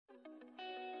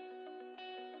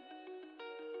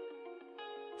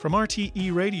From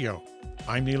RTE Radio,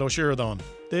 I'm Neil O'Sheridan.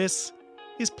 This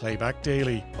is Playback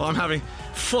Daily. Well, I'm having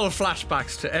full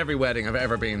flashbacks to every wedding I've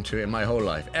ever been to in my whole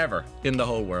life. Ever. In the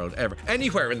whole world. Ever.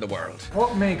 Anywhere in the world.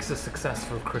 What makes a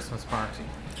successful Christmas party?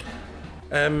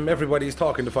 Everybody's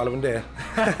talking the following day.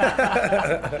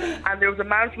 And there was a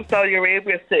man from Saudi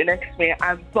Arabia sitting next to me,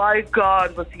 and by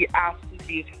God was he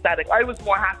absolutely ecstatic. I was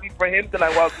more happy for him than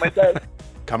I was myself.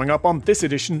 Coming up on this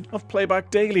edition of Playback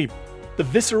Daily, the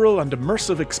visceral and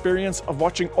immersive experience of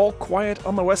watching All Quiet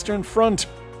on the Western Front.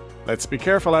 Let's be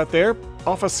careful out there.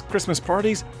 Office Christmas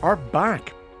parties are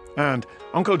back. And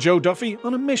Uncle Joe Duffy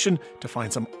on a mission to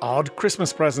find some odd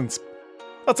Christmas presents.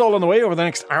 That's all on the way over the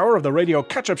next hour of the radio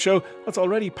catch-up show that's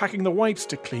already packing the wipes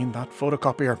to clean that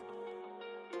photocopier.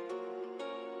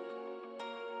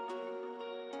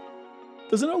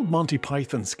 There's an old Monty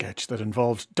Python sketch that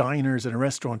involves diners in a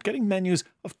restaurant getting menus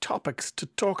of topics to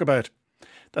talk about.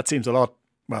 That seems a lot,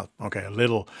 well, okay, a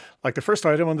little, like the first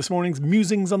item on this morning's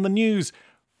Musings on the News,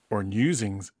 or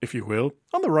Newsings, if you will,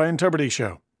 on the Ryan Tubridy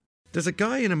Show. There's a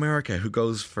guy in America who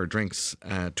goes for drinks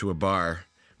to a bar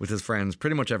with his friends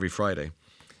pretty much every Friday.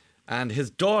 And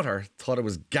his daughter thought it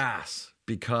was gas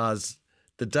because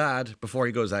the dad, before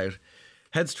he goes out,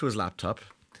 heads to his laptop,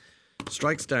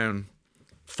 strikes down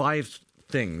 5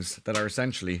 things that are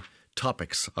essentially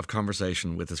topics of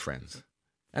conversation with his friends.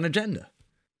 An agenda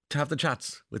to have the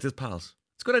chats with his pals.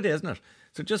 It's a good idea, isn't it?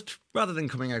 So just rather than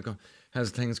coming out going, how's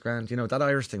things, grand? You know, that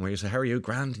Irish thing where you say, how are you,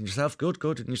 grand? And yourself, good,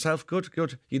 good. And yourself, good,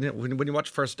 good. You know, when you watch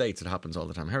First Dates, it happens all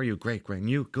the time. How are you? Great, great. And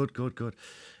you? Good, good, good.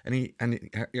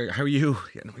 How are you?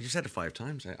 You know, you said it 5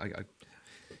 times.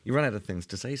 You run out of things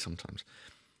to say sometimes.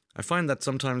 I find that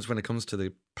sometimes when it comes to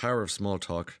the power of small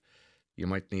talk, you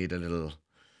might need a little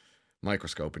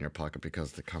microscope in your pocket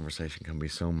because the conversation can be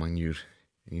so minute.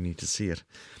 You need to see it.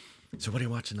 So what are you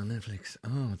watching on Netflix?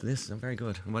 Oh, this, very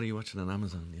good. And what are you watching on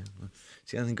Amazon? Yeah. Well,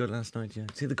 see anything good last night? Yeah.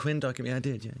 See the Quinn documentary? Yeah,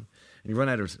 I did, yeah. And you run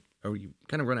out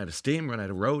of steam, run out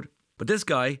of road. But this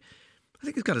guy, I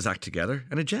think he's got his act together.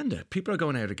 An agenda. People are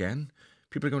going out again.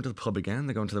 People are going to the pub again.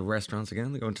 They're going to the restaurants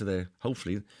again. They're going to the,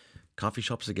 hopefully, coffee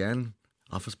shops again,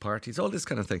 office parties, all this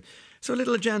kind of thing. So a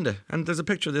little agenda. And there's a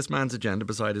picture of this man's agenda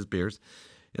beside his beers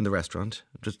in the restaurant.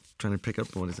 I'm just trying to pick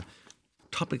up what is it.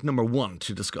 Topic number 1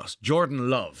 to discuss. Jordan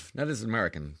Love. Now, this is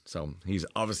American, so he's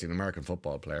obviously an American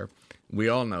football player. We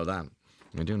all know that.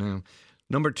 I do know.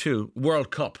 Number 2, World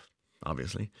Cup,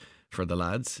 obviously, for the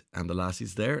lads and the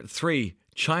lassies there. 3,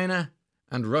 China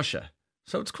and Russia.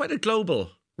 So it's quite a global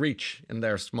reach in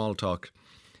their small talk.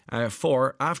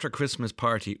 4, after Christmas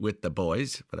party with the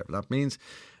boys, whatever that means.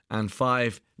 And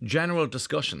 5, general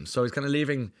discussion. So he's kind of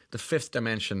leaving the 5th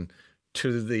dimension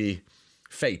to the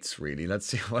fates, really. Let's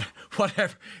see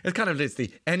whatever. It's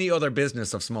the any other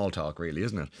business of small talk, really,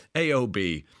 isn't it?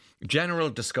 AOB, general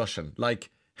discussion, like,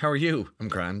 how are you? I'm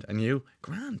grand. And you?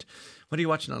 Grand. What are you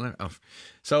watching on? Oh.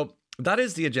 So that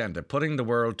is the agenda, putting the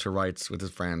world to rights with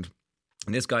his friend.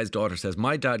 And this guy's daughter says,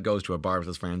 my dad goes to a bar with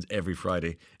his friends every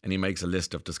Friday and he makes a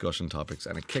list of discussion topics,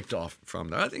 and it kicked off from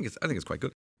there. I think it's quite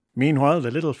good. Meanwhile,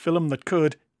 the little film that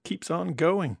could keeps on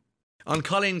going. On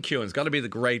Colleen Keown, it's got to be the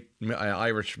great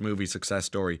Irish movie success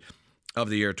story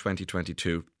of the year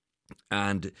 2022.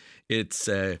 And its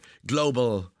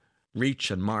global reach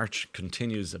and march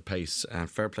continues apace, and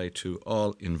fair play to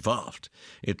all involved.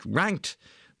 It ranked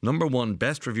number 1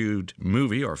 best reviewed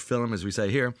movie, or film as we say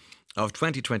here, of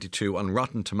 2022 on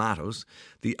Rotten Tomatoes,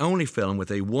 the only film with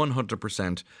a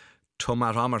 100%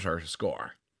 tomatometer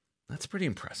score. That's pretty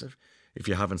impressive. If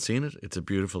you haven't seen it, it's a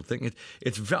beautiful thing.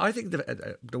 I think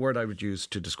the word I would use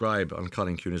to describe on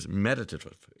Colleen Keown is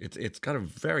meditative. It's got a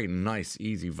very nice,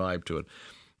 easy vibe to it.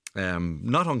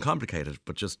 Not uncomplicated,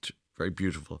 but just very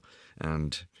beautiful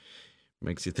and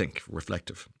makes you think,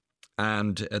 reflective.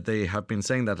 And they have been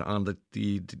saying that on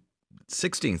the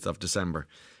 16th of December,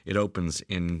 it opens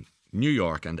in New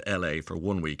York and LA for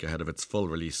 1 week ahead of its full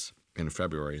release in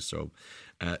February. So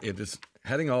it is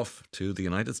heading off to the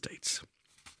United States.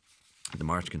 The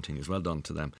march continues. Well done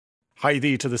to them. Hie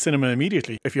thee to the cinema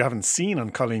immediately. If you haven't seen On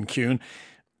Colleen Keown,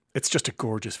 it's just a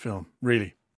gorgeous film,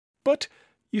 really. But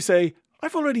you say,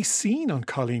 I've already seen On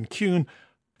Colleen Keown.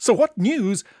 So what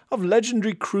news of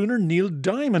legendary crooner Neil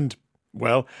Diamond?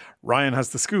 Well, Ryan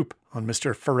has the scoop on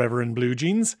Mr. Forever in Blue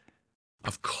Jeans.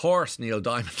 Of course, Neil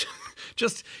Diamond.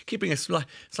 Just keeping it's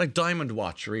like Diamond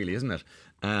Watch, really, isn't it?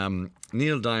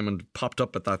 Neil Diamond popped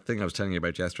up at that thing I was telling you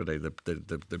about yesterday,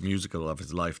 the musical of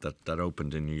his life that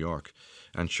opened in New York.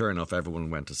 And sure enough,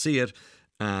 everyone went to see it.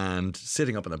 And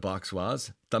sitting up in the box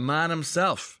was the man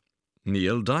himself,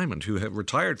 Neil Diamond, who had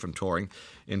retired from touring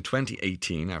in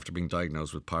 2018 after being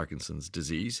diagnosed with Parkinson's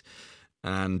disease.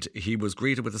 and he was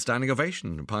greeted with a standing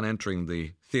ovation upon entering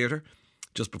the theatre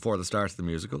just before the start of the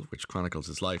musical, which chronicles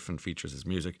his life and features his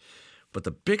music. But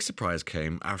the big surprise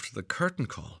came after the curtain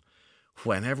call,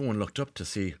 when everyone looked up to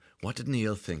see what did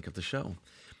Neil think of the show.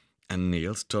 And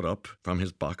Neil stood up from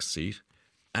his box seat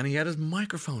and he had his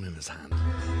microphone in his hand.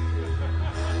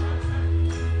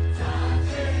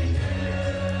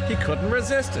 He couldn't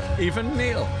resist it, even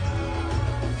Neil.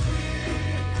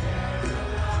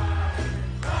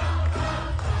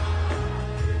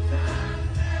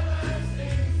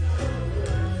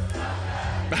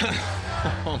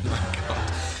 Oh my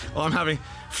God. Oh, I'm having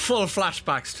full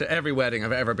flashbacks to every wedding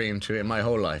I've ever been to in my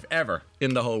whole life. Ever.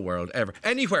 In the whole world. Ever.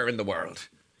 Anywhere in the world.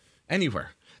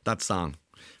 Anywhere. That song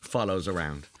follows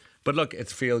around. But look,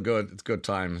 it's feel good. It's good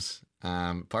times.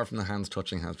 Apart from the hands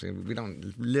touching hands, we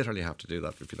don't literally have to do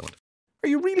that if you don't. Are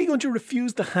you really going to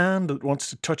refuse the hand that wants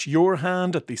to touch your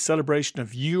hand at the celebration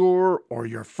of your or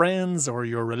your friends or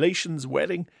your relation's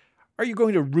wedding? Are you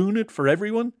going to ruin it for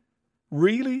everyone?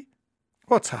 Really?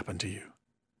 What's happened to you?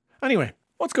 Anyway,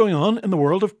 what's going on in the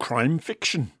world of crime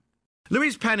fiction?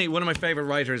 Louise Penny, one of my favourite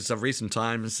writers of recent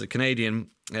times, a Canadian.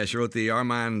 She wrote the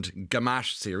Armand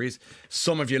Gamache series.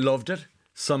 Some of you loved it.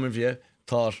 Some of you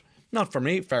thought, not for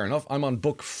me, fair enough. I'm on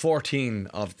book 14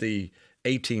 of the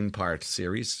 18-part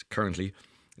series currently.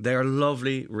 They are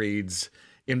lovely reads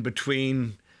in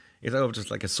between,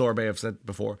 just like a sorbet I've said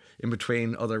before, in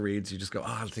between other reads, you just go,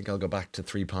 I think I'll go back to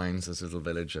Three Pines, this little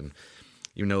village, and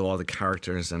you know all the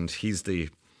characters, and he's the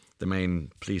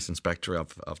main police inspector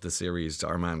of the series,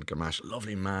 Armand Gamache.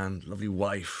 Lovely man, lovely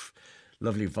wife,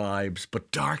 lovely vibes,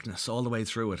 but darkness all the way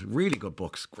through it. Really good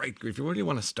books. Great. If you really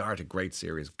want to start a great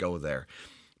series, go there.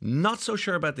 Not so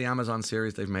sure about the Amazon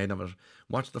series they've made of it.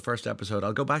 Watched the first episode.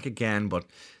 I'll go back again, but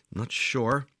not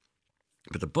sure.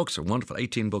 But the books are wonderful.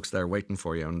 18 books there waiting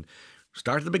for you. And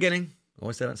start at the beginning.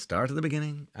 Always say that. Start at the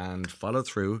beginning and follow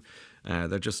through.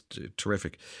 They're just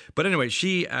terrific. But anyway,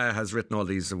 she has written all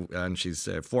these, and she's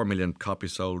 4 million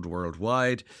copies sold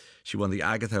worldwide. She won the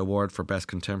Agatha Award for Best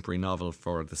Contemporary Novel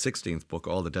for the 16th book,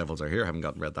 All the Devils Are Here. I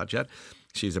haven't read that yet.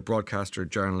 She's a broadcaster,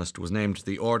 journalist, was named to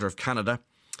the Order of Canada,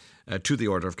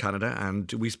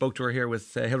 and we spoke to her here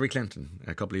with Hillary Clinton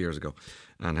a couple of years ago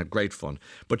and had great fun.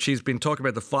 But she's been talking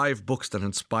about the 5 books that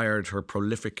inspired her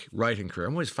prolific writing career.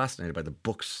 I'm always fascinated by the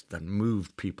books that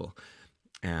moved people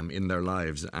in their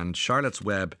lives, and Charlotte's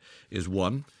Web is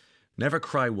one. Never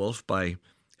Cry Wolf by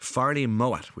Farley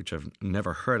Mowat, which I've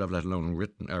never heard of, let alone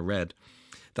read.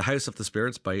 The House of the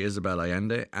Spirits by Isabel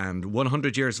Allende, and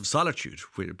 100 Years of Solitude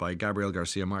by Gabriel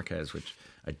Garcia Marquez, which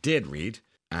I did read,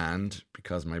 and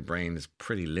because my brain is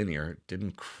pretty linear,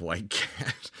 didn't quite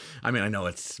get. I mean, I know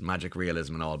it's magic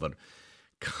realism and all, but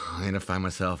kind of found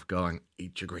myself going,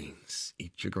 eat your greens,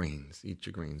 eat your greens, eat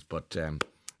your greens. But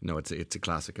no, it's a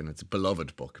classic and it's a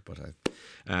beloved book. But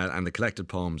and the collected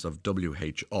poems of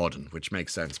W.H. Auden, which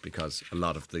makes sense because a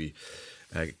lot of the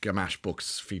Gamache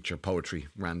books feature poetry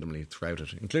randomly throughout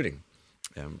it, including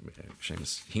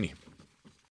Seamus Heaney.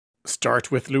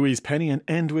 Start with Louise Penny and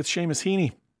end with Seamus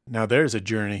Heaney. Now there's a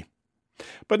journey.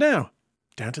 But now,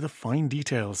 down to the fine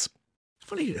details. It's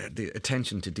funny, the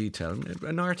attention to detail.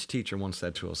 An art teacher once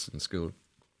said to us in school,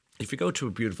 if you go to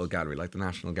a beautiful gallery like the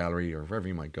National Gallery or wherever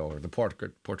you might go, or the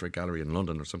Portrait Gallery in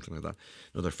London or something like that,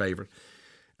 another favourite,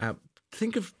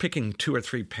 think of picking 2 or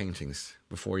 3 paintings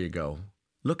before you go.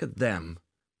 Look at them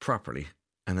properly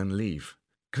and then leave.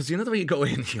 Because you know the way you go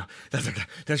in, you know,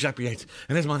 there's Jacques Yeats,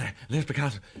 and there's Monet, and there's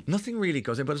Picasso. Nothing really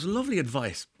goes in, but it's lovely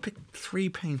advice. Pick 3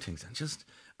 paintings and just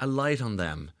alight on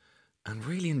them and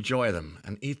really enjoy them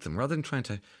and eat them. Rather than trying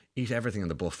to eat everything in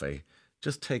the buffet,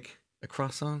 just take a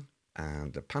croissant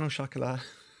and a pain au chocolat,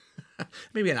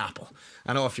 maybe an apple,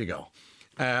 and off you go.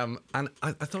 And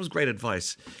I thought it was great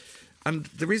advice. And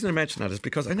the reason I mention that is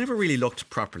because I never really looked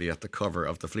properly at the cover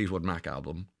of the Fleetwood Mac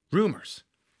album, Rumours.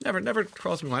 Never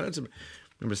crossed my mind. I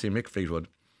remember seeing Mick Fleetwood,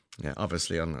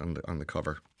 obviously on the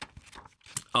cover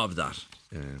of that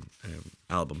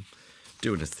album,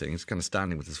 doing his thing. He's kind of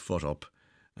standing with his foot up,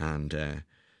 and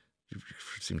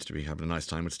seems to be having a nice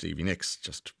time with Stevie Nicks.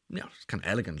 Just it's kind of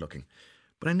elegant looking.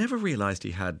 But I never realised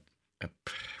he had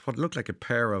what looked like a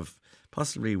pair of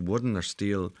possibly wooden or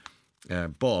steel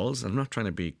balls. I'm not trying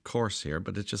to be coarse here,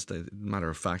 but it's just a matter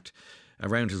of fact,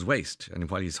 around his waist,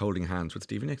 and while he's holding hands with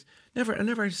Stevie Nicks. I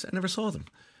never saw them.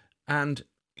 And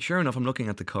sure enough, I'm looking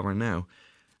at the cover now,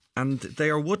 and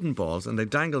they are wooden balls, and they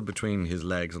dangle between his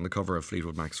legs on the cover of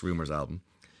Fleetwood Mac's Rumours album.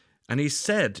 And he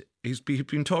said, he's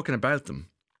been talking about them,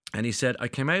 and he said, I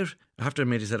have to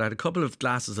admit, he said, I had a couple of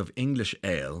glasses of English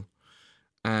ale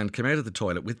and came out of the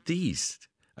toilet with these.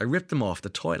 I ripped them off the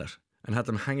toilet, and had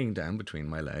them hanging down between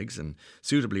my legs. And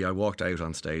suitably, I walked out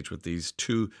on stage with these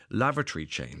 2 lavatory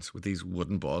chains with these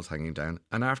wooden balls hanging down.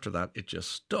 And after that, it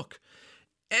just stuck.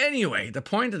 Anyway, the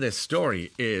point of this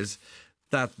story is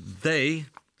that they,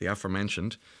 the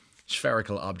aforementioned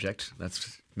spherical object,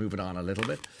 let's move it on a little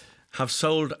bit, have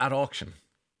sold at auction.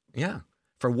 Yeah,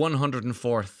 for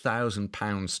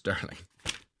 £104,000 sterling.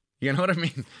 You know what I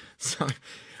mean? So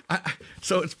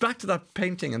it's back to that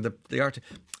painting and the art.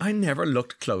 I never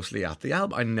looked closely at the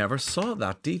album. I never saw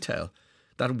that detail.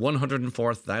 That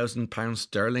 £104,000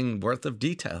 sterling worth of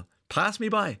detail passed me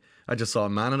by. I just saw a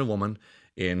man and a woman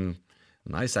in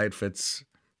nice outfits,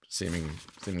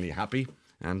 seemingly happy,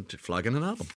 and flogging an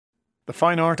album. The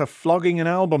fine art of flogging an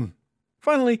album.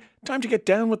 Finally, time to get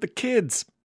down with the kids.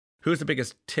 Who's the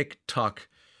biggest TikTok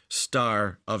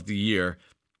star of the year?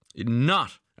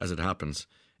 Not, as it happens,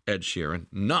 Ed Sheeran,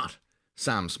 not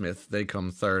Sam Smith. They come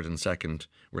third and second,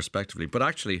 respectively. But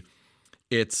actually,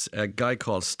 it's a guy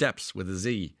called Steps with a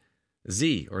Z.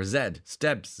 Z or Z.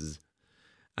 Steps.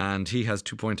 And he has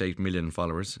 2.8 million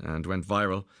followers and went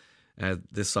viral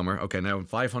this summer. Okay, now a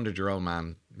 500-year-old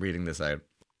man reading this out.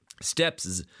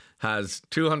 Steps has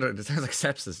 200... It sounds like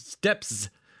sepsis. Steps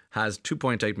has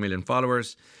 2.8 million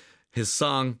followers. His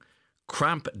song,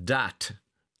 Cramp Dat.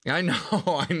 I know.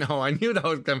 I knew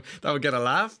that would get a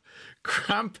laugh.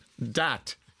 Cramp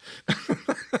Dat.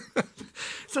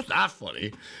 It's not that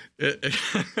funny.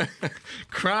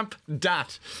 Cramp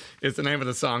Dat is the name of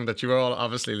the song that you are all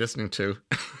obviously listening to.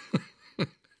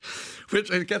 Which,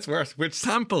 it gets worse, which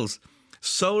samples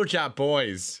Soulja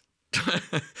Boy's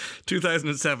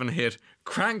 2007 hit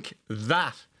Crank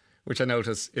That, which I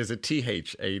notice is a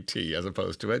T-H-A-T as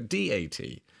opposed to a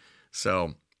D-A-T. So,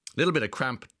 a little bit of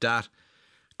Cramp Dat,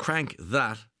 Crank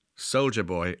That, Soulja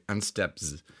Boy and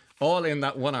Steps. All in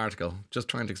that one article, just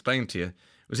trying to explain to you.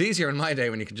 It was easier in my day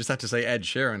when you could just have to say Ed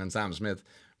Sheeran and Sam Smith,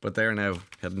 but they're now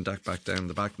heading back down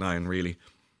the back nine, really.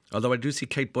 Although I do see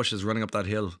Kate Bush is running up that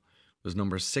hill. It was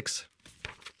number 6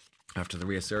 after the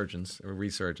resurgence.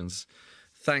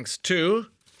 Thanks to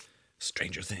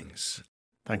Stranger Things.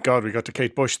 Thank God we got to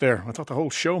Kate Bush there. I thought the whole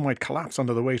show might collapse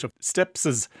under the weight of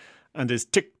Stepses and his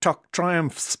TikTok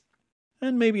triumphs.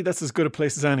 And maybe that's as good a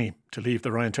place as any to leave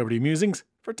the Ryan Tubridy musings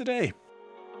for today.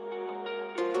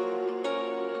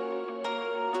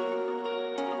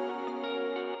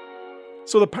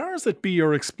 So the powers that be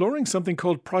are exploring something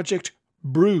called Project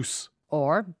Bruce.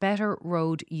 Or Better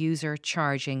Road User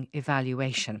Charging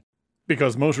Evaluation.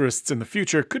 Because motorists in the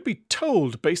future could be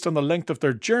tolled based on the length of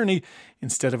their journey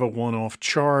instead of a one-off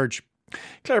charge.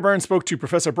 Claire Byrne spoke to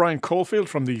Professor Brian Caulfield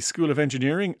from the School of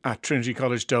Engineering at Trinity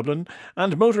College Dublin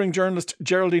and motoring journalist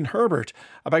Geraldine Herbert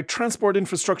about Transport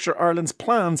Infrastructure Ireland's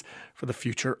plans for the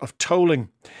future of tolling.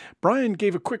 Brian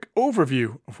gave a quick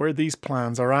overview of where these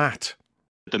plans are at.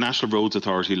 The National Roads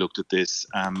Authority looked at this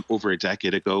over a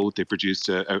decade ago. They produced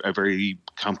a very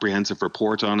comprehensive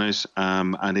report on it,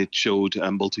 and it showed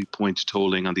multi-point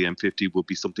tolling on the M50 would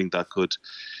be something that could,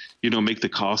 make the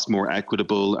cost more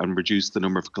equitable and reduce the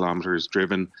number of kilometres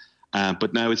driven.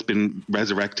 But now it's been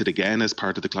resurrected again as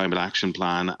part of the Climate Action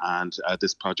Plan, and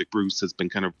this Project Bruce has been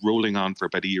kind of rolling on for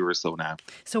about a year or so now.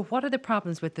 So what are the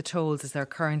problems with the tolls as they're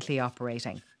currently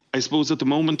operating? I suppose at the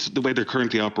moment, the way they're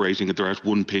currently operating, they're at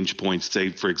one pinch point, say,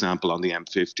 for example, on the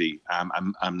M50.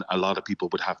 And a lot of people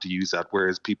would have to use that,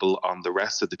 whereas people on the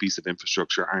rest of the piece of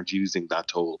infrastructure aren't using that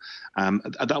toll.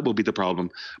 That will be the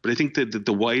problem. But I think that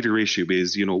the wider issue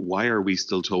is, why are we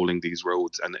still tolling these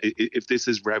roads? And if this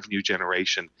is revenue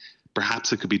generation,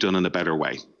 perhaps it could be done in a better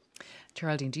way.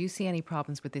 Geraldine, do you see any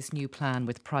problems with this new plan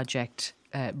with Project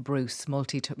Bruce,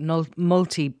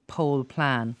 multi-pole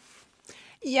plan?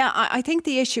 Yeah, I think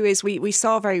the issue is we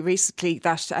saw very recently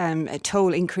that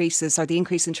toll increases or the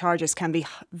increase in charges can be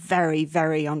very,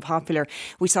 very unpopular.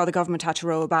 We saw the government had to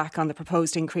roll back on the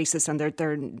proposed increases, and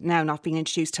they're now not being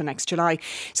introduced till next July.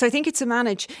 So I think it's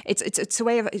a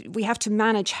way of we have to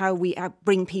manage how we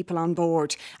bring people on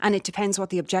board, and it depends what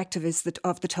the objective is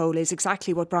of the toll is.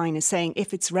 Exactly what Brian is saying.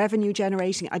 If it's revenue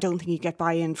generating, I don't think you get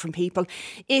buy-in from people.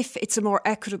 If it's a more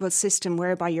equitable system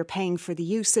whereby you're paying for the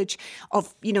usage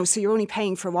of, so you're only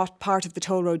paying for what part of the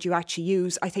toll road you actually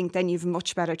use, I think then you have a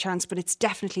much better chance. But it's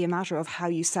definitely a matter of how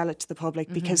you sell it to the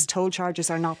public, because toll charges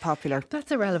are not popular.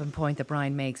 That's a relevant point that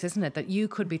Brian makes, isn't it? That you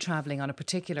could be travelling on a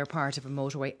particular part of a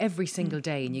motorway every single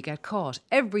day and you get caught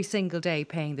every single day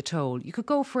paying the toll. You could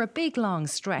go for a big long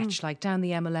stretch like down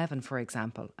the M11, for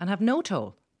example, and have no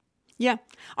toll. Yeah.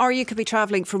 Or you could be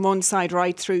travelling from one side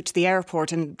right through to the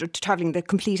airport and travelling the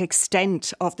complete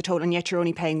extent of the toll, and yet you're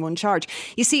only paying one charge.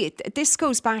 You see, this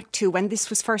goes back to when this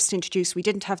was first introduced. We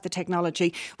didn't have the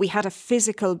technology. We had a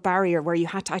physical barrier where you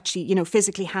had to actually,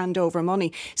 physically hand over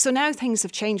money. So now things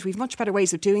have changed. We've much better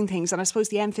ways of doing things. And I suppose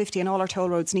the M50 and all our toll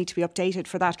roads need to be updated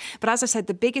for that. But as I said,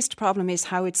 the biggest problem is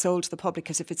how it's sold to the public,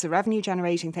 because if it's a revenue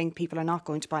generating thing, people are not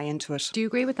going to buy into it. Do you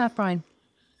agree with that, Brian?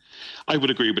 I would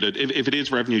agree with it. If it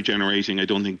is revenue generating, I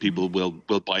don't think people will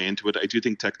buy into it. I do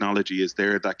think technology is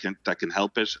there that can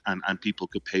help it, and people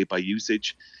could pay by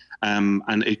usage.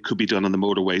 And it could be done on the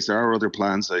motorways. There are other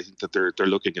plans I think that they're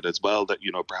looking at as well, that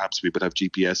perhaps we would have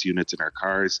GPS units in our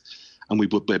cars, and we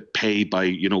would pay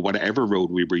by whatever road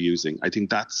we were using. I think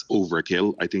that's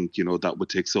overkill. I think that would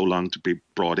take so long to be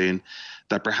brought in,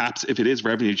 that perhaps if it is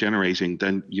revenue generating,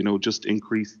 then just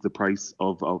increase the price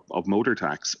of motor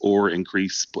tax, or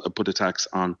put a tax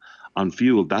on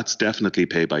fuel. That's definitely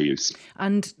pay by use.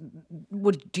 And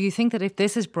do you think that if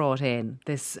this is brought in,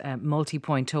 this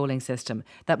multi-point tolling system,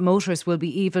 that motorists will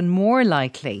be even more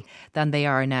likely than they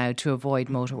are now to avoid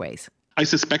motorways? I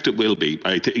suspect it will be.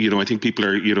 I think people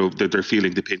are, they're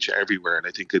feeling the pinch everywhere. And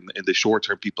I think in the short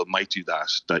term, people might do that,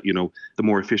 the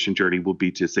more efficient journey would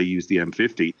be to, say, use the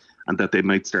M50, and that they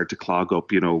might start to clog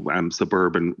up,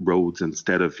 suburban roads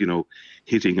instead of,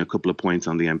 hitting a couple of points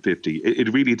on the M50.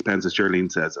 It really depends, as Geraldine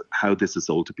says, how this is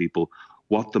sold to people,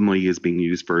 what the money is being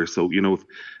used for. So, if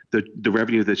the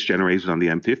revenue that's generated on the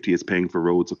M50 is paying for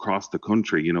roads across the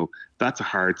country, that's a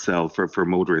hard sell for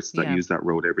motorists that use that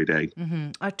road every day.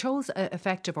 Mm-hmm. Are tolls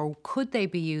effective, or could they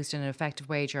be used in an effective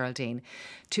way, Geraldine,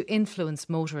 to influence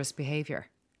motorist behaviour?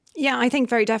 Yeah, I think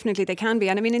very definitely they can be.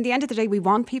 And I mean, in the end of the day, we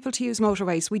want people to use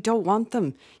motorways. We don't want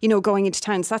them, going into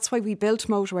towns. That's why we built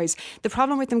motorways. The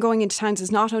problem with them going into towns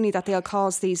is not only that they'll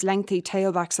cause these lengthy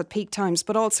tailbacks at peak times,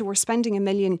 but also we're spending €1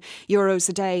 million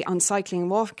a day on cycling and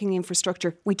walking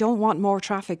infrastructure. We don't want more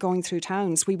traffic going through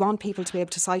towns. We want people to be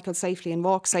able to cycle safely and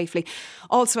walk safely.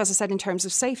 Also, as I said, in terms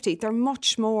of safety, they're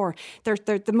much more. They're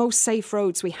the most safe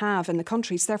roads we have in the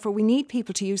country. So therefore, we need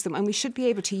people to use them, and we should be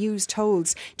able to use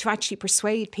tolls to actually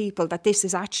persuade people that this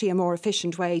is actually a more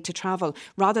efficient way to travel,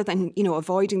 rather than,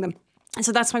 avoiding them. And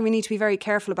so that's why we need to be very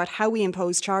careful about how we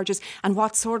impose charges and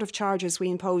what sort of charges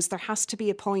we impose. There has to be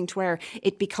a point where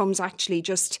it becomes actually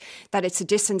just that it's a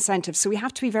disincentive. So we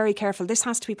have to be very careful. This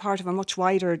has to be part of a much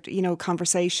wider,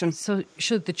 conversation. So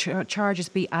should the charges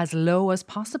be as low as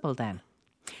possible then?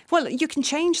 Well, you can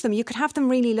change them. You could have them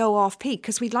really low off peak,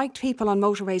 because we'd like people on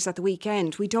motorways at the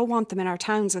weekend. We don't want them in our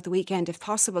towns at the weekend if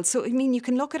possible. So, I mean, you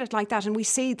can look at it like that. And we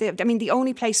see the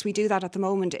only place we do that at the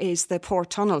moment is the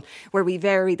Port Tunnel, where we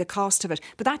vary the cost of it.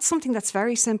 But that's something that's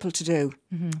very simple to do.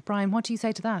 Mm-hmm. Brian, what do you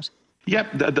say to that? Yeah,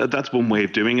 that's one way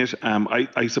of doing it.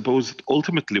 I suppose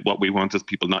ultimately what we want is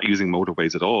people not using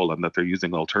motorways at all, and that they're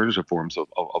using alternative forms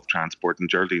of transport. And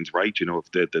Geraldine's right,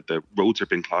 if the roads are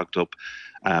being clogged up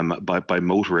by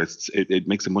motorists, it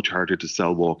makes it much harder to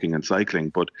sell walking and cycling.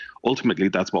 But ultimately,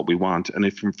 that's what we want. And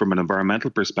if from an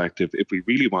environmental perspective, if we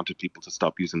really wanted people to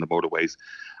stop using the motorways,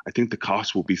 I think the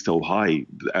cost will be so high.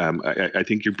 I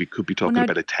think you could be talking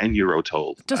about a €10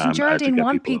 toll. Doesn't Geraldine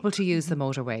want people to use the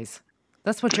motorways?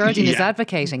 That's what Geraldine is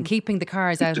advocating, keeping the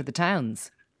cars out of the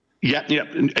towns. Yeah,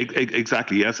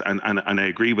 exactly, yes. And I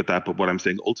agree with that. But what I'm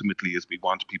saying ultimately is we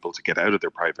want people to get out of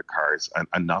their private cars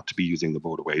and not to be using the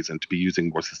motorways, and to be using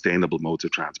more sustainable modes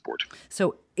of transport.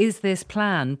 So is this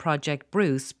plan, Project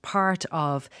Bruce, part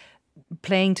of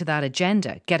playing to that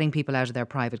agenda, getting people out of their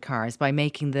private cars by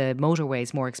making the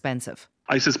motorways more expensive?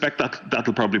 I suspect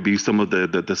that'll probably be some of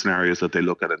the scenarios that they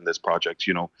look at in this project.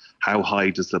 How high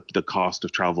does the cost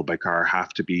of travel by car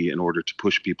have to be in order to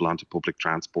push people onto public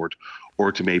transport,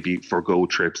 or to maybe forgo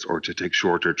trips, or to take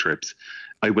shorter trips?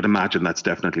 I would imagine that's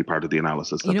definitely part of the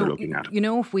analysis that they're looking at.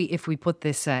 If we put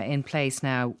this in place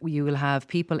now, you will have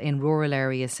people in rural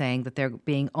areas saying that they're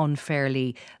being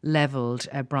unfairly levelled,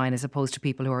 Brian, as opposed to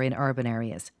people who are in urban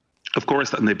areas. Of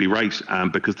course, and they'd be right,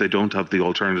 because they don't have the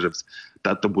alternatives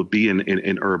that there would be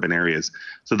in urban areas.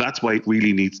 So that's why it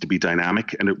really needs to be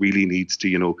dynamic, and it really needs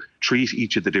to, treat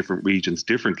each of the different regions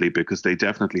differently, because they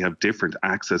definitely have different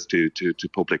access to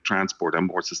public transport and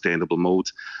more sustainable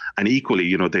modes. And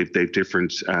equally, they've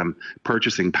different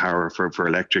purchasing power for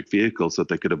electric vehicles, so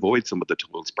they could avoid some of the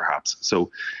tolls perhaps.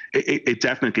 So it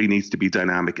definitely needs to be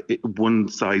dynamic. One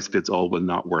size fits all will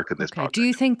not work in this project. Do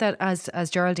you think that,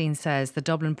 as Geraldine says, the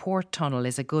Dublin Port Tunnel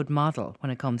is a good model when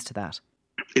it comes to that?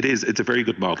 It is. It's a very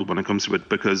good model when it comes to it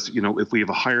because, if we have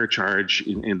a higher charge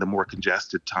in the more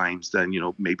congested times, then,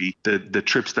 maybe the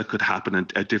trips that could happen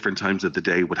at different times of the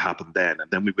day would happen then. And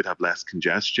then we would have less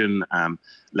congestion,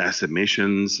 less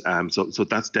emissions. So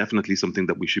that's definitely something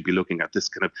that we should be looking at, this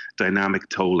kind of dynamic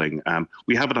tolling.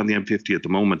 We have it on the M50 at the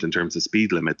moment in terms of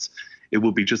speed limits. It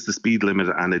will be just the speed limit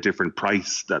and a different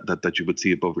price that you would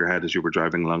see above your head as you were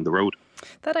driving along the road.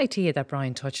 That idea that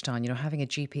Brian touched on, having a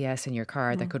GPS in your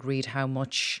car that could read how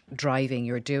much driving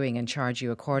you're doing and charge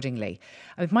you accordingly.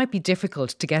 It might be difficult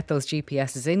to get those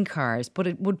GPSs in cars, but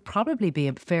it would probably be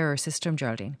a fairer system,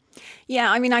 Geraldine.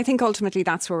 Yeah, I think ultimately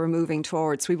that's where we're moving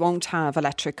towards. We won't have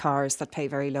electric cars that pay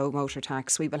very low motor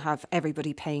tax. We will have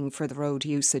everybody paying for the road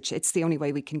usage. It's the only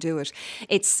way we can do it.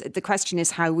 The question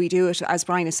is how we do it. As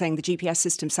Brian is saying, the GPS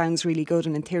system sounds really good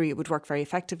and in theory it would work very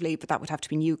effectively, but that would have to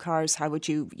be new cars. How would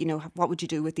you, what would you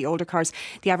do with the older cars?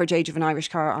 The average age of an Irish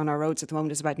car on our roads at the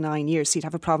moment is about 9 years, so you'd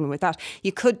have a problem with that.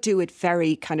 You could do it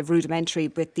very kind of rudimentary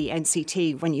with the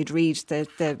NCT when you'd read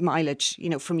the mileage,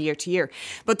 from year to year.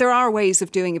 But there are ways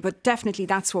of doing it. But definitely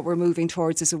that's what we're moving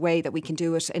towards, is a way that we can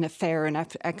do it in a fair and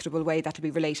equitable way that will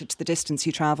be related to the distance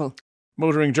you travel.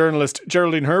 Motoring journalist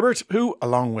Geraldine Herbert, who,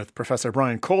 along with Professor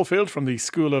Brian Caulfield from the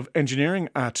School of Engineering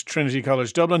at Trinity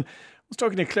College Dublin, was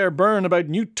talking to Claire Byrne about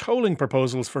new tolling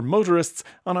proposals for motorists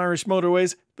on Irish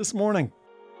motorways this morning.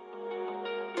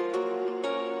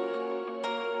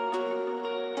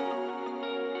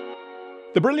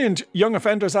 The brilliant Young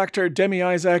Offenders actor Demi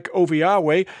Isaac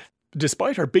Oviawe,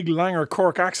 despite her big Langer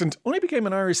Cork accent, only became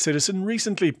an Irish citizen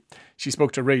recently. She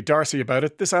spoke to Ray Darcy about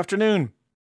it this afternoon.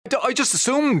 I just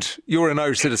assumed you were an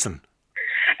Irish citizen.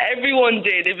 Everyone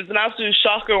did. It was an absolute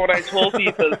shocker when I told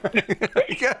people.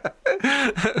 Yeah.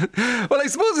 Well, I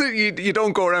suppose you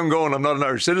don't go around going, I'm not an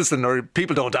Irish citizen, or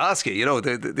people don't ask you.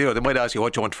 They might ask you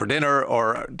what you want for dinner,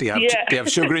 or do you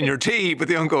have sugar in your tea, but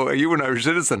they don't go, are you an Irish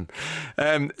citizen?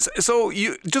 So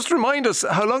you just remind us,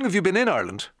 how long have you been in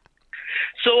Ireland?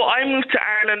 So I moved to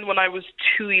Ireland when I was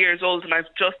 2 years old and I've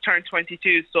just turned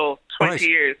 22, so 20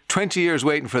 years. 20 years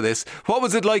waiting for this. What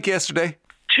was it like yesterday?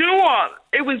 Do you know what?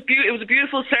 It was a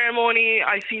beautiful ceremony.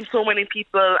 I've seen so many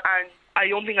people and I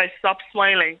don't think I stopped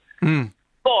smiling.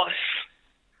 But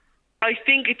I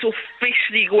think it's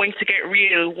officially going to get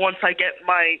real once I get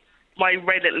my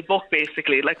red little book,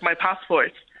 basically, like my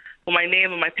passport with my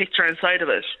name and my picture inside of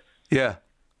it. Yeah.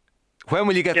 When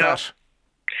will you get that?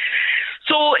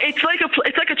 So it's like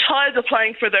a child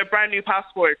applying for their brand new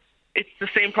passport. It's the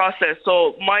same process.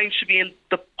 So mine should be in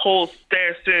the post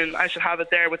there soon. I should have it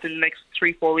there within the next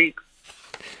 3-4 weeks.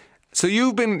 So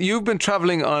you've been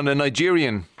travelling on a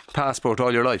Nigerian passport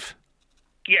all your life?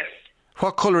 Yes.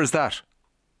 What colour is that?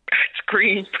 It's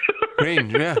green.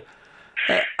 Green, yeah.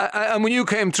 And when you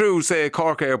came through, say,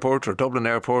 Cork Airport or Dublin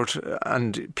Airport,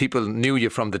 and people knew you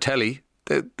from the telly,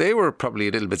 they were probably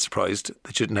a little bit surprised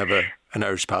that you didn't have an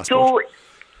Irish passport. So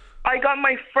I got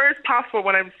my first passport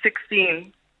when I was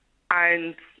 16,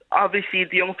 and obviously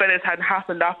the Young Offenders hadn't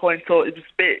happened at that point, so it was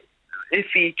a bit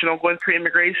iffy, going through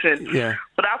immigration. Yeah.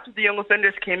 But after the Young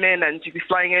Offenders came in and you'd be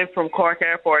flying in from Cork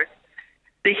Airport,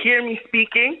 they hear me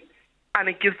speaking and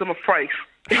it gives them a fright.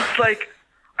 It's like,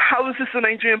 how is this a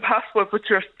Nigerian passport, but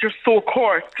you're so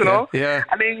Cork, know? Yeah.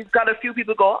 And then you've got a few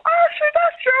people go, oh, sure,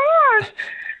 that's your one.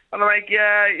 And I'm like,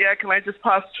 yeah, can I just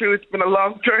pass through? It's been a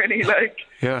long journey, like.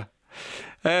 Yeah.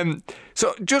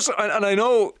 So just, and I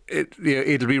know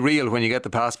it'll be real when you get the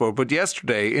passport, but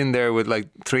yesterday in there with like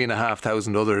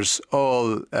 3,500 others,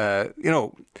 all,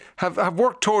 have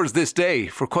worked towards this day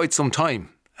for quite some time.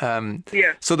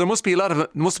 Yeah. So there must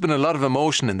have been a lot of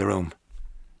emotion in the room.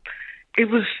 It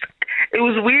was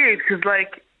weird because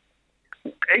like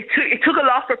it took a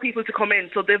lot for people to come in.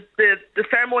 So the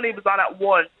ceremony was on at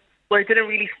 1, but it didn't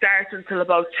really start until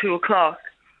about 2:00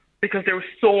 because there were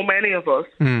so many of us.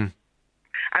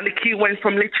 And the queue went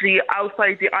from literally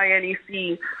outside the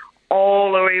INEC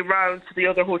all the way around to the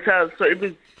other hotels. So it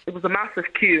was a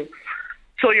massive queue.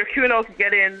 So you're queuing up to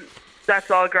get in, that's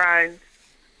all grand.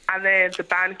 And then the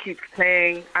band keeps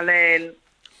playing, and then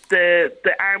the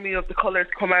Army of the Colours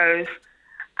come out,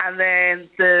 and then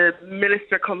the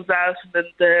minister comes out, and then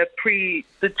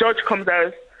the judge comes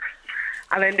out,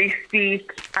 and then they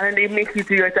speak, and then they make you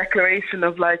do your declaration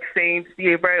of like saying to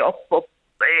be very up.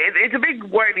 It's a big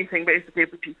wordy thing basically,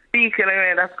 but you speak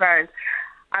anyway, that's grand.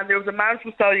 And there was a man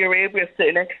from Saudi Arabia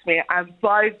sitting next to me, and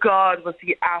by God was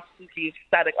he absolutely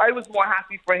ecstatic. I was more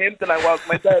happy for him than I was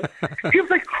myself. He was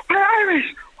like, we're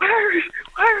Irish. I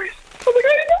was like,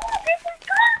 I know, this is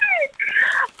crazy.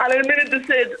 And in a minute they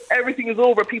said everything is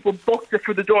over, people booked it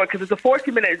for the door because it's a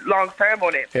 40-minute long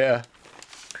ceremony. Yeah.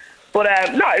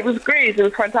 But no, it was great. It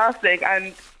was fantastic.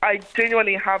 And I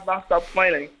genuinely have not stopped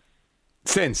smiling.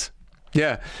 Since.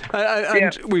 Yeah.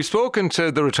 And we've spoken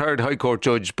to the retired High Court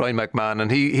Judge, Brian McMahon,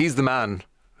 and he's the man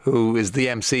who is the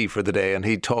MC for the day, and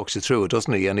he talks you through it,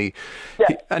 doesn't he? And he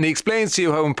explains to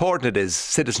you how important it is,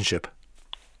 citizenship.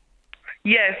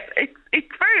 Yes, it's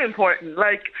very important.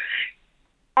 Like,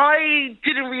 I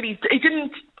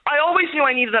always knew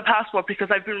I needed a passport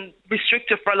because I've been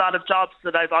restricted for a lot of jobs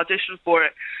that I've auditioned for.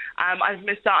 I've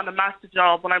missed out on a master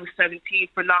job when I was 17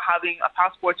 for not having a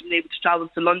passport and being able to travel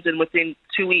to London within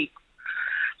 2 weeks.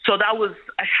 So that was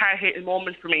a hard-hitting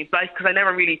moment for me, because I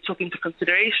never really took into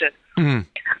consideration.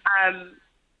 Mm-hmm.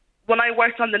 When I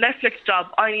worked on the Netflix job,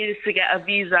 I needed to get a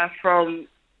visa for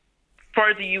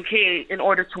the UK in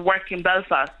order to work in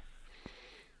Belfast.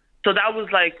 So that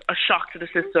was like a shock to the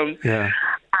system. Yeah.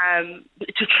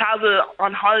 To travel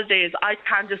on holidays, I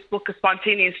can't just book a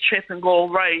spontaneous trip and go,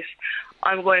 right,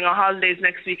 I'm going on holidays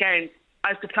next weekend. I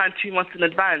have to plan 2 months in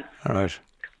advance. All right.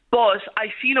 But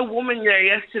I seen a woman there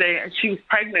yesterday and she was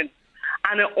pregnant.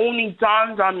 And it only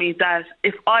dawned on me that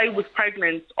if I was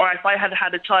pregnant or if I had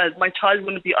had a child, my child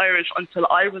wouldn't be Irish until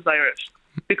I was Irish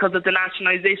because of the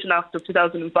Nationalisation Act of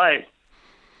 2005.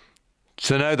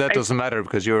 So now that doesn't matter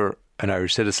because you're an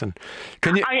Irish citizen.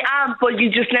 I am, but you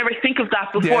just never think of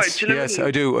that before. Yes, do you know yes,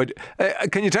 what I mean? I do.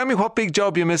 Can you tell me what big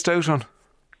job you missed out on?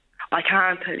 I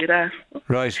can't tell you that.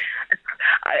 Right.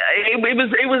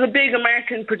 It was a big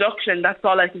American production, that's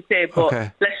all I can say, but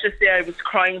let's just say I was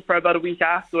crying for about a week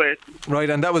afterwards. Right,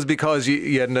 and that was because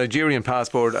you had a Nigerian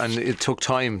passport and it took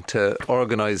time to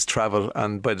organise travel,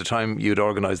 and by the time you'd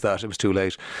organised that, it was too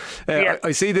late.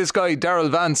 I see this guy, Darrell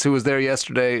Vance, who was there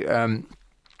yesterday.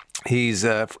 He's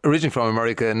originally from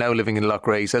America and now living in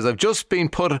Loughrea. He says, I've just been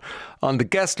put on the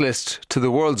guest list to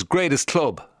the world's greatest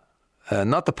club.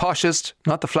 Not the poshest,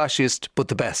 not the flashiest, but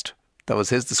the best. That was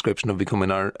his description of becoming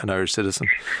an Irish citizen,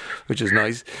 which is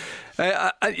nice.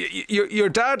 Your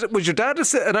dad, was your dad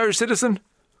an Irish citizen?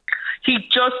 He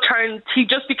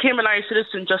just became an Irish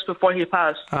citizen just before he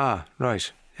passed. Ah,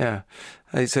 right, yeah.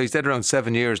 So he's dead around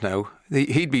 7 years now.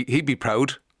 He'd be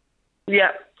proud.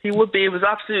 Yeah, he would be. It was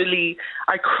absolutely,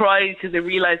 I cried because I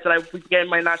realised that I was getting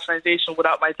my nationalisation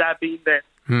without my dad being there.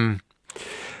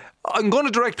 I'm going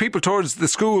to direct people towards The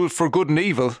School for Good and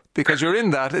Evil because you're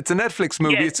in that. It's a Netflix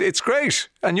movie. Yes. It's great,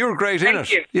 and you're great in it.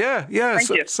 Thank you. Yeah. Thank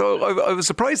you. So I was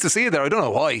surprised to see you there. I don't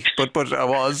know why, but I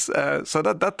was. So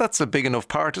that's a big enough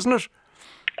part, isn't it?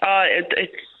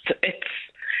 It's.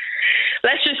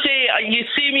 Let's just say you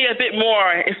see me a bit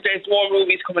more if there's more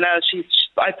movies coming out.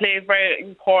 I play a very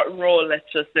important role.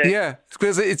 Let's just say. Yeah,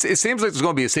 because it seems like there's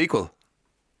going to be a sequel.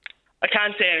 I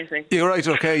can't say anything. You're right,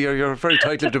 okay. You're very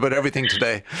tight-lipped about everything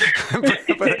today.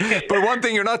 but one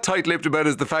thing you're not tight-lipped about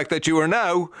is the fact that you are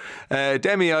now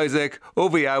Demi Isaac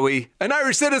Oviawe, an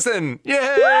Irish citizen.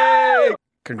 Yay!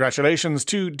 Congratulations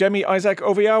to Demi Isaac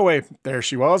Oviawe. There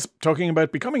she was, talking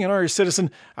about becoming an Irish citizen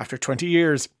after 20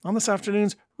 years on this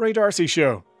afternoon's Ray D'Arcy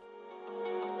Show.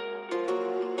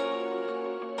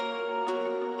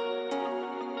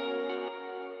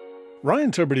 Ryan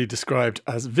Tubridy described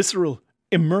as visceral,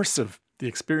 immersive, the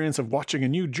experience of watching a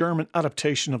new German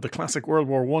adaptation of the classic World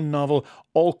War I novel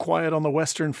All Quiet on the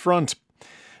Western Front.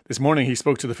 This morning he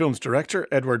spoke to the film's director,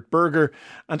 Edward Berger,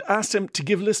 and asked him to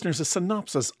give listeners a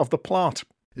synopsis of the plot.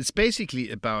 It's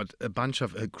basically about a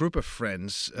group of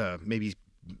friends, maybe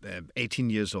 18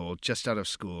 years old, just out of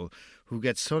school, who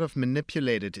get sort of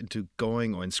manipulated into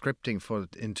going or inscripting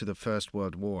into the First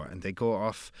World War. And they go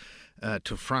off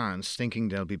to France thinking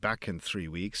they'll be back in 3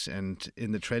 weeks. And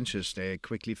in the trenches, they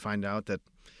quickly find out that,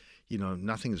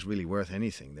 nothing is really worth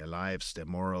anything. Their lives, their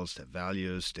morals, their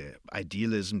values, their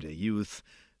idealism, their youth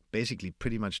basically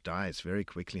pretty much dies very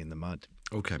quickly in the mud.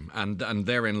 Okay, and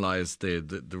therein lies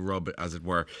the rub, as it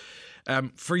were.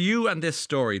 For you and this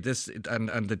story,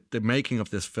 the making of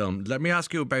this film, let me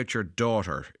ask you about your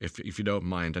daughter, if you don't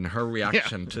mind, and her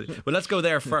reaction to. Well, let's go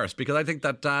there first, because I think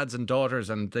that dads and daughters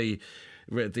and the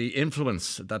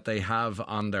influence that they have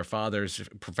on their fathers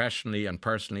professionally and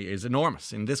personally is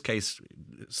enormous. In this case,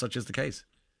 such is the case.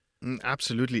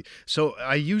 Absolutely. So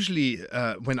I usually,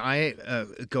 when I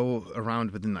go around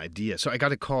with an idea, so I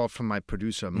got a call from my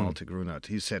producer, Malte Grunert.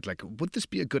 He said, would this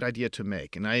be a good idea to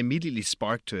make? And I immediately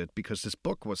sparked to it because this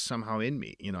book was somehow in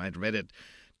me. I'd read it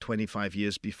 25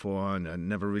 years before and I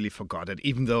never really forgot it,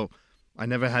 even though I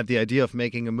never had the idea of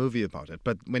making a movie about it.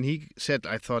 But when he said,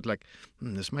 I thought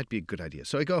this might be a good idea.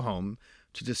 So I go home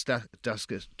to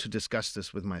discuss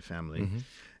this with my family. Mm-hmm.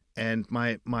 And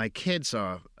my kids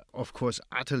are of course,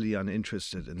 utterly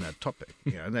uninterested in that topic.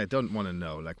 And they don't want to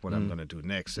know like what I'm going to do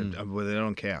next, and well, they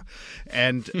don't care.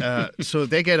 And so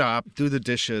they get up, do the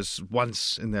dishes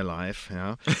once in their life,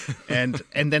 and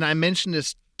then I mention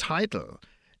this title,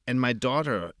 and my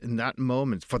daughter, in that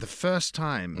moment, for the first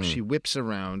time, she whips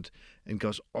around and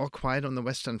goes, "All Quiet on the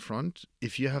Western Front."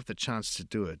 If you have the chance to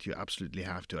do it, you absolutely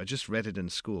have to. I just read it in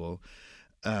school.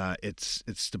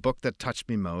 It's the book that touched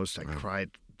me most. I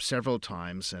cried several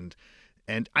times, and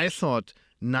I thought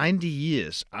 90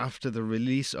 years after the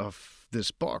release of this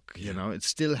book, it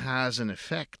still has an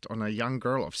effect on a young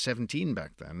girl of 17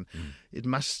 back then. It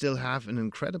must still have an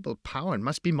incredible power. It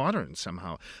must be modern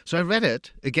somehow. So I read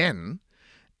it again.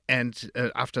 And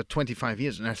after 25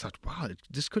 years, and I thought, wow,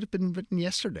 this could have been written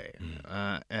yesterday.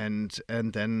 And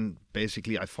then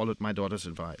basically I followed my daughter's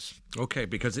advice. Okay,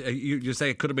 because you say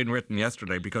it could have been written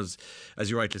yesterday because, as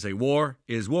you rightly say, war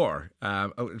is war.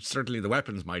 Certainly the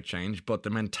weapons might change, but the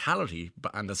mentality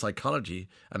and the psychology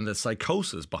and the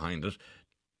psychosis behind it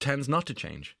tends not to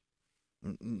change.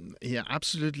 Yeah,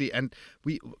 absolutely. And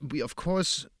we of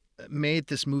course, made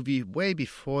this movie way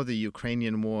before the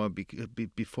Ukrainian war,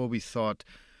 before we thought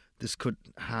this could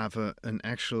have an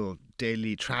actual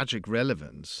daily tragic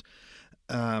relevance.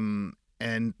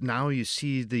 And now you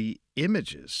see the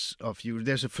images of you.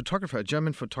 There's a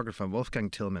German photographer, Wolfgang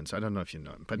Tillmans. I don't know if you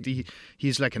know him, but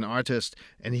he's like an artist,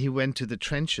 and he went to the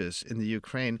trenches in the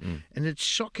Ukraine, and it's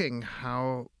shocking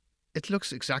how it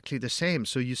looks exactly the same.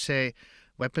 So you say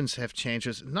weapons have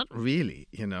changed. Not really,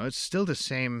 it's still the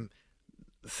same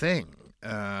thing,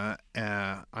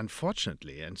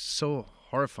 unfortunately, and so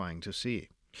horrifying to see.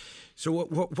 So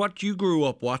what you grew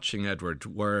up watching, Edward,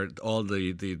 were all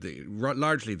the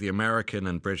largely the American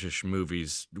and British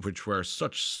movies, which were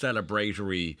such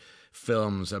celebratory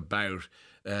films about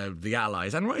the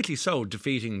Allies, and rightly so,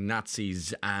 defeating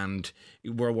Nazis, and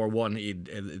World War One,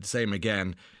 same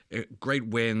again. Great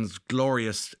wins,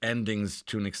 glorious endings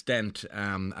to an extent,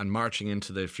 and marching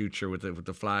into the future with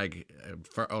the flag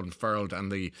unfurled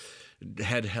and the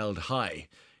head held high.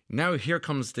 Now here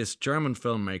comes this German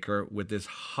filmmaker with this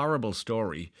horrible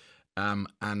story,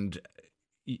 and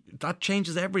that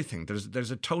changes everything.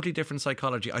 There's a totally different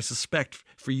psychology. I suspect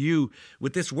for you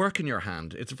with this work in your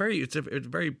hand, it's a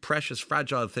very precious,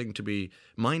 fragile thing to be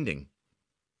minding.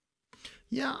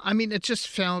 Yeah, I mean, it just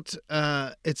felt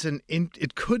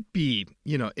it could be,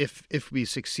 if we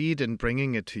succeed in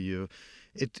bringing it to you,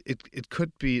 it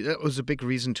could be. That was a big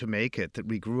reason to make it, that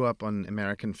we grew up on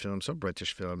American films or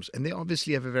British films, and they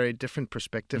obviously have a very different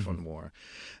perspective on war.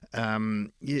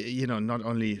 Not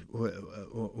only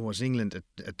was England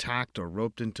attacked or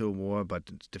roped into a war, but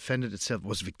it defended itself,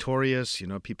 was victorious.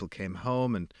 People came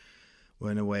home and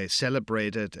were in a way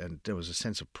celebrated, and there was a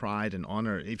sense of pride and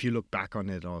honor if you look back on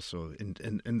it also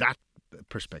in that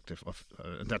perspective of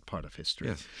that part of history.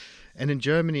 Yes. And in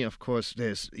Germany, of course,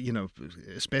 there's,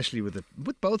 especially with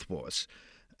both wars,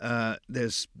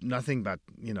 there's nothing but,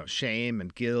 shame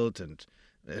and guilt and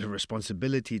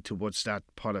responsibility towards that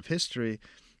part of history.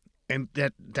 And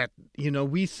that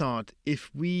we thought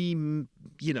if we,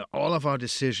 all of our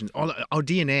decisions, all our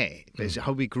DNA, basically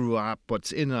how we grew up,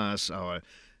 what's in us, our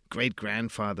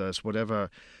great-grandfathers, whatever,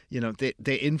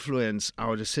 they influence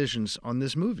our decisions on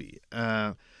this movie.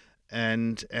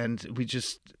 And we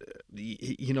just,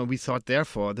 we thought,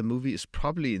 therefore, the movie is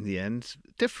probably in the end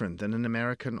different than an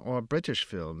American or British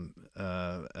film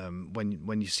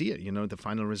when you see it, the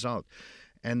final result.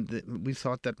 And we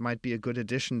thought that might be a good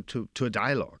addition to a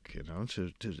dialogue,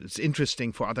 it's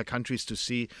interesting for other countries to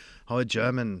see how a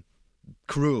German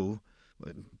crew,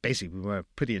 basically we were a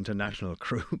pretty international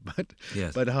crew,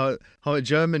 but how a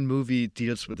German movie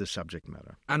deals with the subject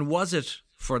matter. And was it,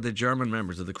 for the German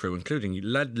members of the crew, including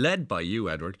led by you,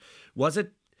 Edward, was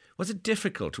it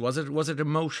difficult? Was it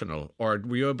emotional, or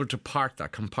were you able to park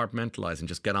that, compartmentalize, and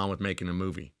just get on with making a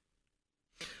movie?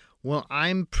 Well,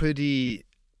 I'm pretty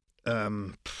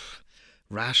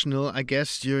rational, I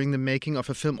guess, during the making of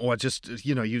a film, or just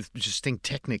you just think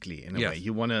technically in a way.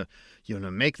 You want to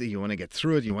get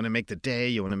through it. You want to make the day.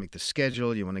 You want to make the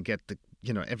schedule. You want to get the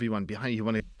everyone behind you. You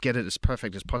want to get it as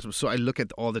perfect as possible. So I look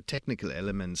at all the technical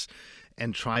elements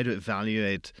and try to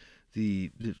evaluate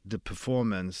the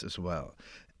performance as well.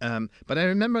 But I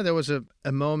remember there was a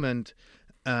moment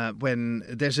when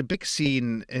there's a big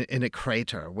scene in a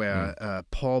crater where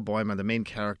Paul Bäumer, the main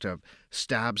character,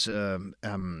 stabs a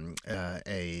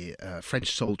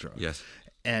French soldier. Yes.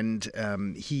 And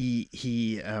he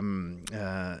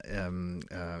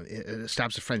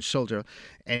stabs a French soldier,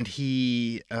 and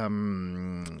he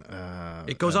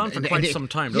it goes on for quite some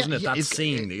time, doesn't it? That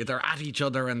scene, they're at each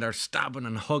other and they're stabbing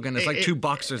and hugging. It's like two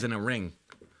boxers in a ring.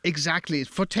 Exactly,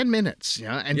 for 10 minutes,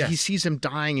 and Yes. he sees him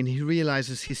dying, and he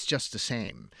realizes he's just the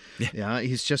same.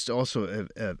 He's just also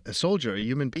a soldier, a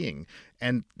human being,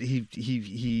 and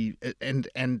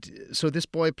so this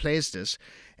boy plays this,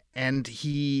 and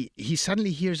he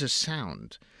suddenly hears a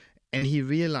sound, and he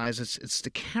realizes it's the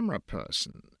camera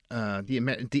person,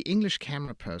 the English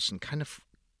camera person, kind of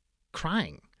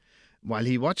crying while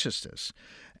he watches this.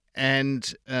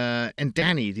 And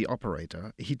Danny, the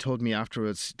operator, he told me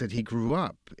afterwards that he grew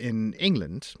up in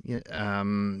England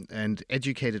and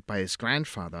educated by his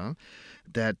grandfather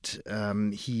that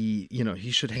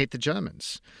he should hate the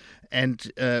Germans.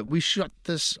 And we shot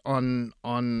this on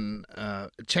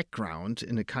Czech ground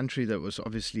in a country that was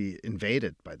obviously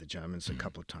invaded by the Germans a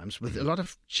couple of times, with a lot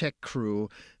of Czech crew,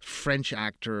 French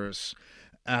actors,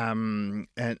 and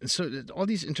so all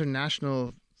these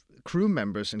international crew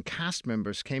members and cast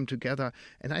members came together,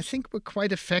 and I think were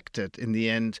quite affected in the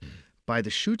end by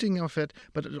the shooting of it,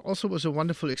 but it also was a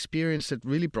wonderful experience that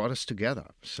really brought us together.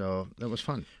 So that was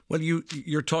fun. Well,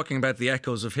 you're talking about the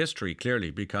echoes of history,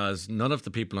 clearly, because none of the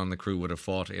people on the crew would have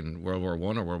fought in World War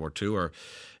I or World War II or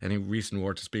any recent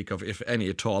war to speak of, if any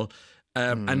at all.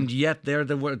 And yet there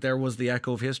was the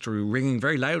echo of history ringing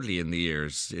very loudly in the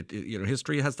ears.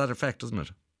 History has that effect, doesn't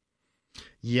it?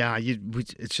 Yeah,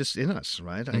 it's just in us,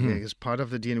 right? I think it's part of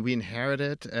the DNA. We inherit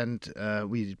it, and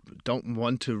we don't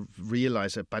want to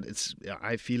realize it, but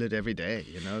I feel it every day.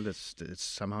 It's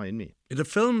somehow in me. The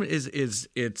film it's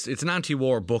an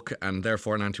anti-war book and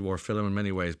therefore an anti-war film in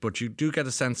many ways, but you do get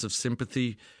a sense of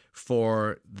sympathy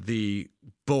for the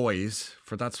boys,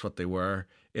 for that's what they were,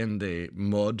 in the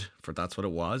mud, for that's what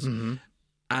it was,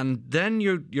 and then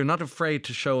you're not afraid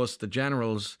to show us the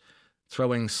generals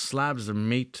throwing slabs of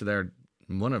meat to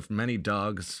one of many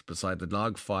dogs beside the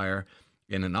log fire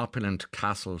in an opulent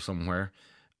castle somewhere,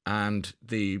 and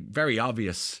the very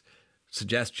obvious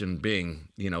suggestion being,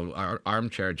 our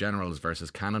armchair generals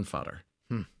versus cannon fodder.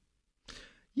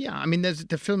 Yeah, I mean,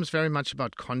 the film is very much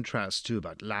about contrast too,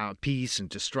 about loud peace and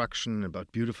destruction,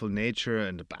 about beautiful nature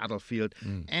and the battlefield,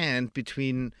 and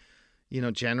between,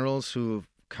 generals who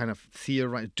kind of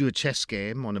do a chess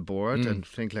game on a board and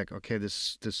think like, okay,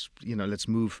 this let's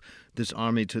move this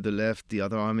army to the left, the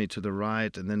other army to the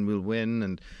right, and then we'll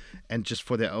win, and just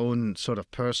for their own sort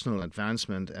of personal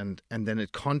advancement, and then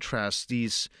it contrasts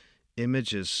these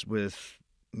images with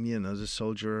the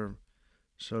soldier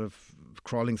sort of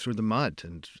crawling through the mud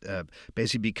and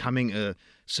basically becoming a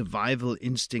survival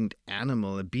instinct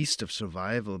animal, a beast of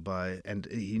survival. And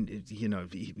he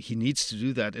needs to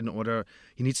do that in order.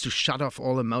 He needs to shut off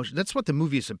all emotion. That's what the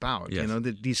movie is about. Yes.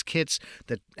 These kids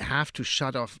that have to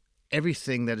shut off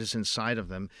everything that is inside of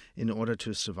them in order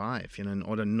to survive. In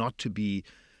order not to be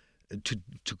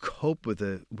to cope with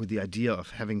the idea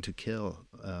of having to kill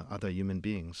other human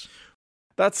beings.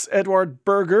 That's Edward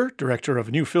Berger, director of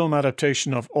a new film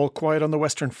adaptation of All Quiet on the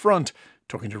Western Front,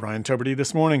 talking to Ryan Tubridy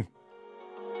this morning.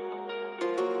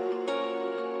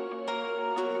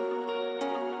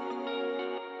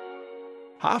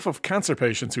 Half of cancer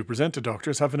patients who present to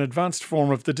doctors have an advanced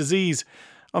form of the disease.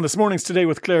 On This Morning's Today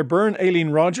with Claire Byrne,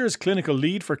 Aileen Rogers, clinical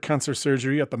lead for cancer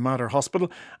surgery at the Mater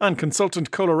Hospital and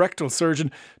consultant colorectal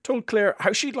surgeon, told Claire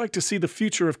how she'd like to see the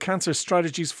future of cancer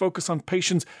strategies focus on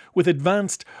patients with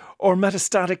advanced or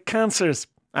metastatic cancers.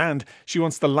 And she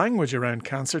wants the language around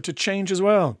cancer to change as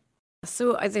well.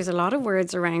 So there's a lot of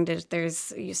words around it.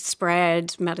 There's spread,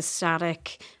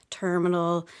 metastatic,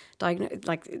 terminal,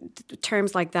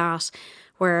 terms like that,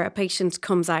 where a patient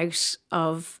comes out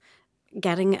of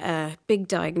getting a big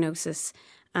diagnosis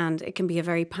and it can be a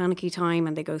very panicky time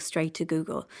and they go straight to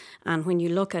Google. And when you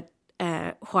look at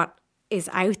what is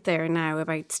out there now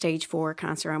about stage 4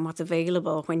 cancer and what's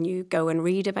available, when you go and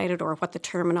read about it or what the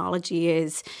terminology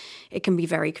is, it can be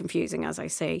very confusing, as I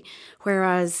say.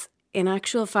 Whereas in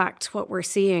actual fact, what we're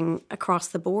seeing across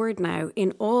the board now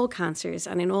in all cancers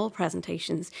and in all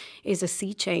presentations is a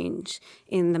sea change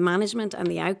in the management and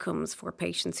the outcomes for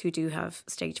patients who do have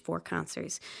stage 4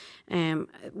 cancers.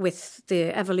 With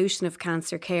the evolution of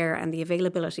cancer care and the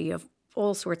availability of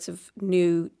all sorts of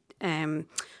new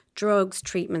drugs,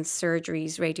 treatments,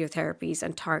 surgeries, radiotherapies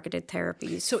and targeted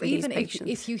therapies. So for even these patients.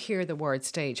 if you hear the word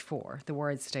stage 4,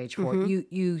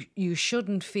 you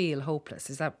shouldn't feel hopeless.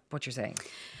 Is that what you're saying?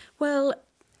 Well,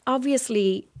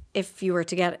 obviously, if you were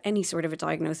to get any sort of a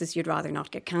diagnosis, you'd rather not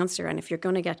get cancer. And if you're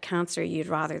going to get cancer, you'd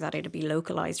rather that it be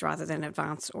localised rather than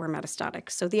advanced or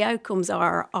metastatic. So the outcomes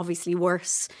are obviously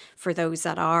worse for those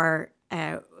that are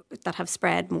that have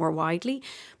spread more widely.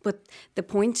 But the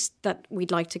point that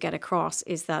we'd like to get across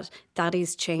is that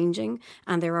is changing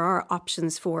and there are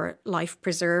options for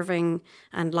life-preserving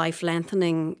and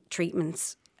life-lengthening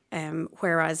treatments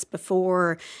Whereas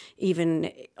before,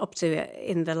 even up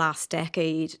to in the last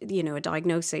decade, a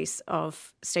diagnosis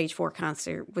of stage 4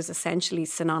 cancer was essentially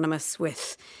synonymous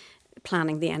with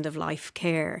planning the end of life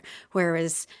care.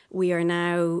 Whereas we are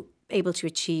now able to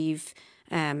achieve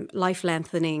life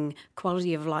lengthening,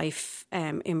 quality of life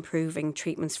improving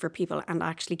treatments for people, and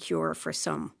actually cure for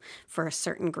a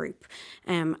certain group.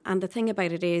 And the thing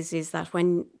about it is that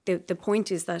when the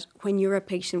point is that when you're a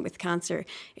patient with cancer,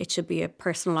 it should be a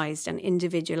personalised and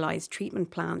individualised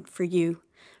treatment plan for you,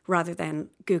 rather than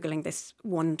Googling this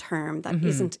one term that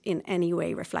isn't in any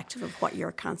way reflective of what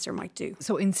your cancer might do.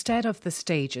 So instead of the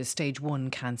stages, stage 1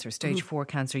 cancer, stage 4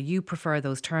 cancer, you prefer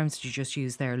those terms that you just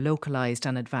use there, localised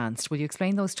and advanced. Will you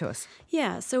explain those to us?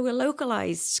 Yeah, so a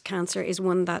localised cancer is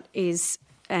one that is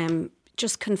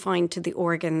just confined to the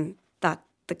organ that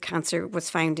the cancer was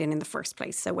found in the first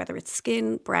place. So whether it's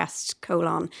skin, breast,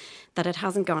 colon, that it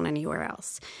hasn't gone anywhere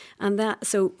else. And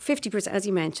so 50%, as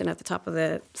you mentioned at the top of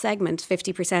the segment,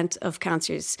 50% of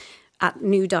cancers at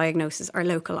new diagnosis are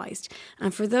localised.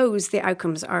 And for those, the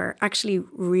outcomes are actually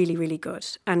really, really good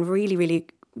and really, really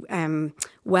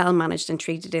well managed and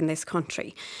treated in this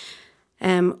country.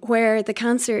 Where the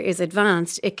cancer is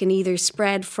advanced, it can either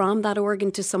spread from that organ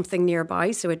to something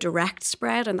nearby, so a direct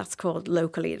spread, and that's called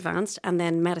locally advanced, and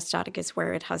then metastatic is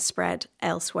where it has spread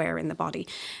elsewhere in the body.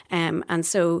 And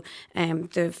so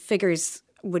the figures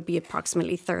would be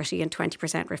approximately 30 and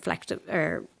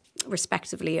 20%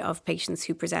 respectively of patients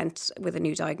who present with a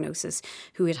new diagnosis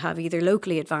who would have either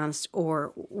locally advanced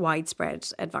or widespread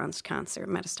advanced cancer,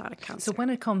 metastatic cancer. So when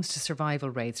it comes to survival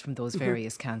rates from those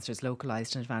various cancers,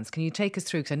 localised and advanced, can you take us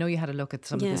through, because I know you had a look at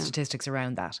some of the statistics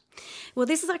around that. Well,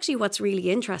 this is actually what's really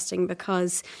interesting,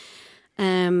 because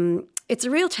it's a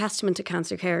real testament to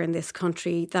cancer care in this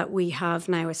country that we have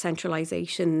now a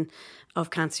centralisation of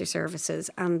cancer services,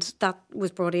 and that was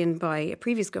brought in by a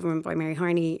previous government, by Mary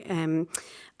Harney,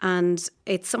 and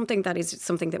it's something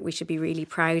that we should be really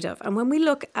proud of. And when we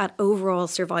look at overall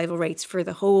survival rates for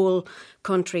the whole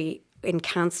country in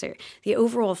cancer, the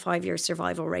overall 5-year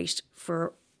survival rate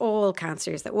for all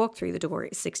cancers that walk through the door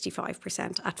is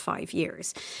 65% at 5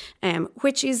 years,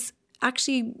 which is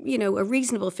actually, a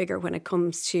reasonable figure when it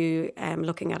comes to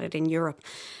looking at it in Europe.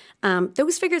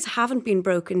 Those figures haven't been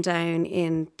broken down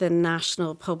in the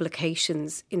national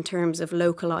publications in terms of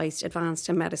localised, advanced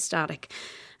and metastatic.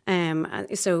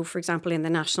 So, for example, in the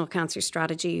National Cancer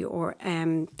Strategy, or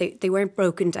they weren't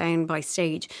broken down by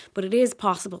stage, but it is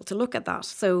possible to look at that.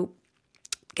 So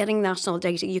getting national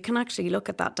data, you can actually look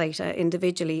at that data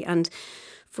individually. And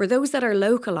for those that are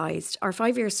localised, our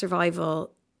 5-year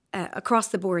survival across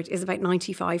the board is about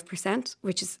 95%,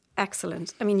 which is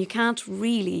excellent. I mean, you can't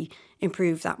really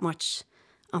improve that much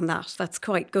on that. That's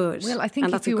quite good. Well, I think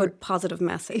and that's a good positive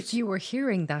message. If you were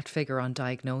hearing that figure on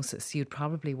diagnosis, you'd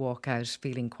probably walk out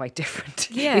feeling quite different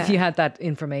if you had that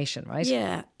information, right?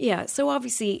 Yeah. So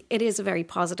obviously it is a very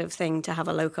positive thing to have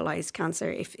a localised cancer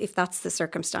if that's the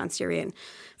circumstance you're in,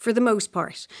 for the most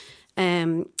part.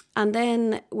 And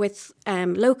then with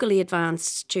locally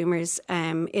advanced tumours,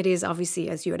 it is obviously,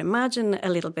 as you would imagine, a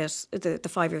little bit, the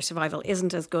 5-year survival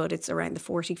isn't as good. It's around the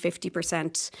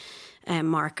 40-50%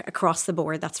 mark across the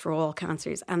board. That's for all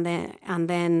cancers. And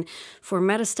then for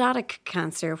metastatic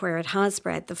cancer, where it has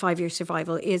spread, the 5-year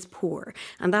survival is poor.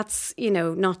 And that's,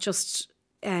 not just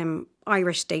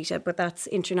Irish data, but that's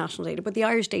international data. But the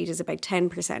Irish data is about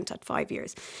 10% at 5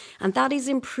 years. And that is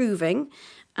improving.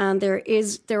 And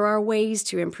there are ways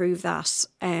to improve that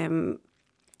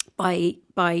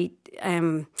by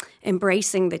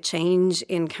embracing the change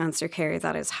in cancer care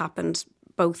that has happened,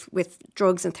 both with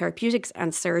drugs and therapeutics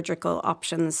and surgical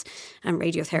options and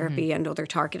radiotherapy and other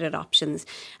targeted options.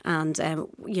 And,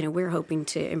 we're hoping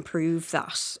to improve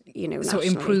that, So nationally.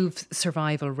 improve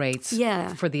survival rates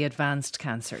for the advanced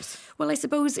cancers. Well, I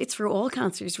suppose it's for all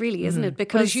cancers, really, isn't it?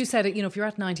 Because, but as you said, if you're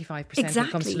at 95% when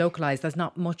it comes to localised, there's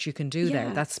not much you can do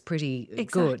there. That's pretty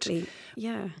good.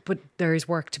 Yeah. But there is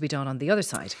work to be done on the other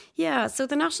side. Yeah. So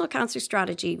the National Cancer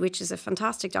Strategy, which is a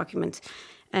fantastic document,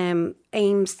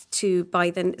 aims to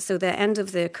the end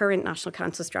of the current National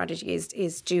Cancer Strategy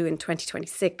is due in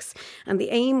 2026, and the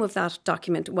aim of that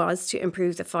document was to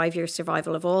improve the 5-year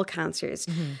survival of all cancers,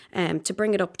 to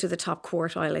bring it up to the top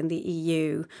quartile in the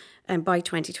EU by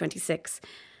 2026.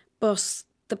 But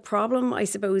the problem, I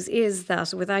suppose, is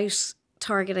that without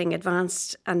targeting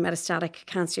advanced and metastatic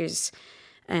cancers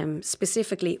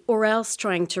specifically, or else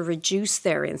trying to reduce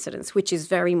their incidence, which is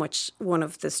very much one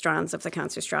of the strands of the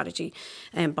cancer strategy,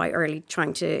 by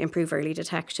trying to improve early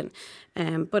detection.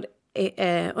 But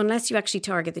unless you actually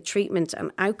target the treatment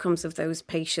and outcomes of those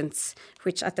patients,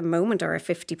 which at the moment are at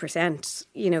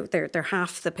 50%, they're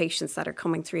half the patients that are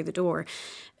coming through the door.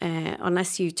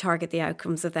 Unless you target the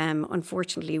outcomes of them,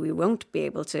 unfortunately, we won't be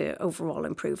able to overall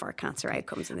improve our cancer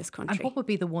outcomes in this country. And what would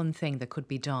be the one thing that could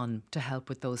be done to help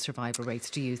with those survival rates,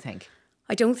 do you think?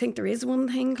 I don't think there is one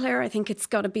thing, Claire. I think it's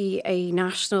got to be a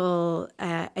national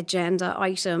agenda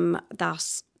item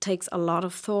that takes a lot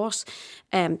of thought.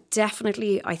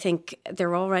 Definitely, I think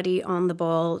they're already on the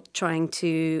ball trying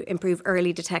to improve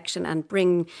early detection and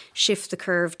shift the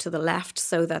curve to the left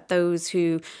so that those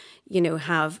who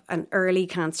have an early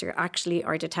cancer actually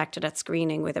are detected at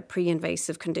screening with a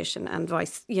pre-invasive condition, and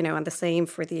and the same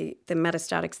for the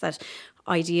metastatics, that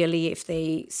ideally if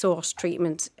they sought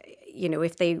treatment,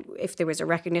 if there was a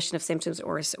recognition of symptoms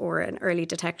or an early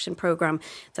detection program,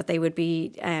 that they would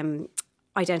be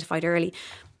identified early.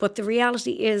 But the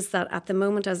reality is that at the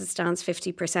moment, as it stands,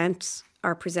 50%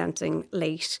 are presenting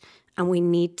late, and we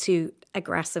need to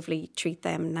aggressively treat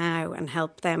them now and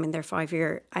help them in their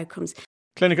 5-year outcomes.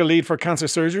 Clinical lead for cancer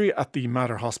surgery at the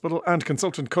Mater Hospital and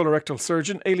consultant colorectal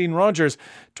surgeon Aileen Rogers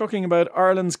talking about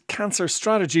Ireland's cancer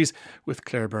strategies with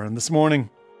Claire Byrne this morning.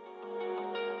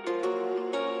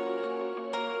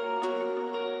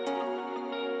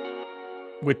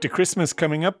 With the Christmas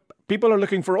coming up, people are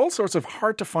looking for all sorts of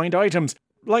hard-to-find items,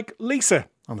 like Lisa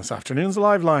on this afternoon's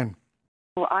Live Line.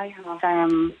 Well, I have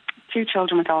 2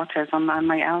 children with autism, and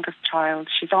my eldest child,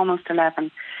 she's almost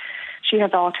 11. She has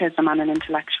autism and an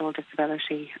intellectual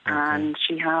disability, and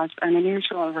she has an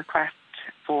unusual request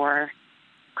for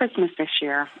Christmas this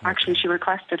year. Okay. Actually, she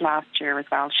requested last year as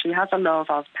well. She has a love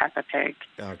of Peppa Pig.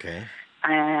 Okay.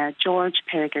 George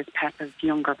Pig is Peppa's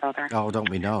younger brother. Oh, don't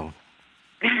we know?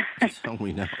 Don't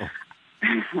we know?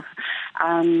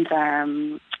 And,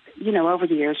 over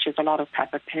the years, she has a lot of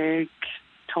Peppa Pig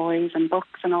toys and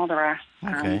books and all the rest.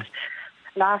 Okay. And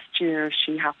last year,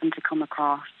 she happened to come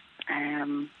across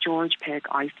George Pig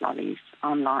ice lollies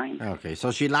online. Okay,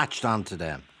 so she latched onto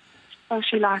them. So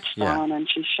she latched on, and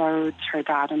she showed her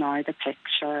dad and I the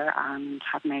picture and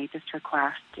had made this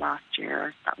request last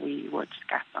year that we would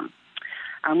get them.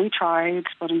 And we tried,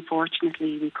 but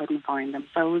unfortunately we couldn't find them.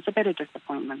 So it was a bit of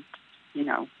disappointment,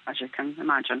 as you can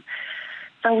imagine.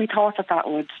 So we thought that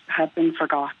would have been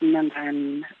forgotten, and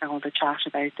then all the chat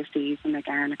about the season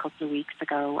again a couple of weeks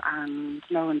ago, and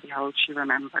lo and behold, she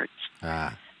remembered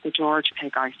the George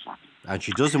Pig ice lolly. And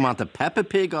she doesn't want the Peppa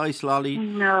Pig ice lolly?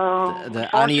 No. The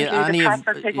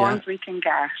Peppa Pig ones we can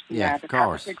get. Yeah, the of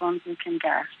course. Peppa Pig ones we can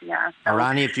get, yeah. So, or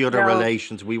any of the other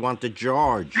relations. We want the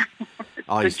George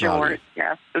ice lolly. George,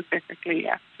 yeah, specifically,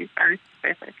 yes. She's very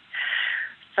specific.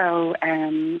 So,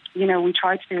 we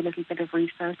tried to do a little bit of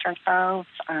research ourselves,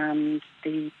 and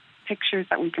the pictures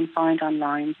that we can find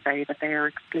online say that they are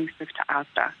exclusive to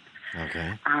Asda.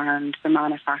 Okay. And the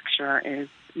manufacturer is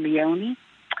Leone.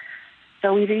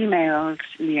 So we've emailed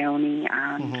Leone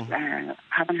and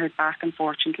haven't heard back,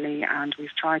 unfortunately, and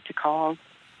we've tried to call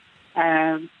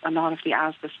a lot of the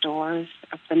Asda stores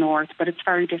up the north, but it's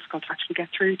very difficult to actually get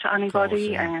through to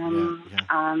anybody, and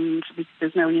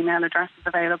there's no email addresses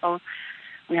available.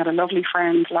 We had a lovely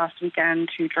friend last weekend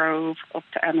who drove up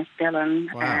to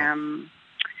Enniskillen. Wow.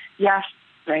 Yes,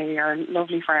 they are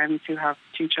lovely friends who have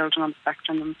 2 children on the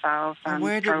spectrum themselves. And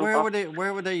where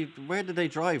did they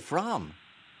drive from?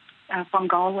 From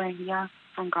Galway, yeah,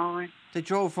 from Galway. They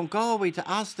drove from Galway to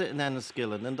Asda in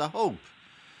Enniskillen in the hope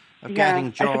of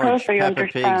getting George Peppa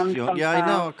Pig. Yeah, I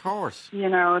know, of course.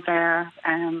 They're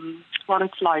what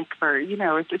it's like for,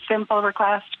 it's a simple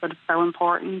request, but it's so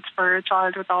important for a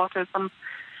child with autism.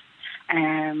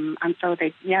 And so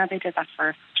they did that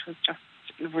first, which was just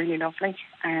really lovely.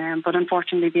 But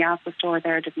unfortunately, the Asda store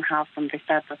there didn't have them. They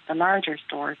said that the larger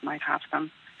stores might have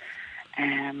them.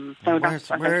 So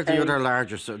where are the other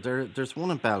larger stores? There's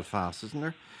one in Belfast, isn't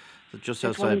there? Just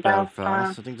outside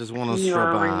Belfast. I think there's one in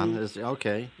Strabane.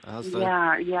 Okay.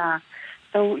 Yeah.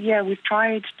 So, we've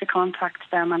tried to contact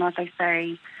them, and as I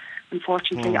say,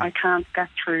 unfortunately, I can't get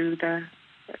through the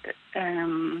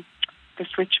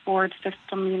switchboard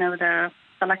system, the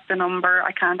select the number.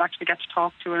 I can't actually get to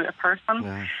talk to a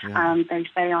person. And they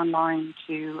say online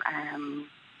to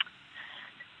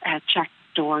check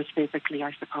stores physically,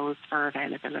 I suppose, for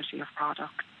availability of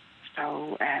products.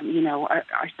 So,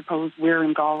 I suppose we're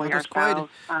in Galway ourselves.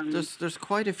 There's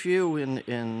quite a few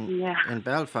in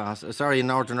Belfast. Sorry, in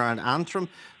Northern Ireland. Antrim,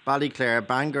 Ballyclare,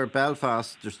 Bangor,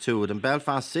 Belfast, there's 2 of them.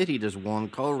 Belfast City, there's 1.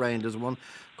 Coleraine, there's 1.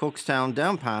 Cookstown,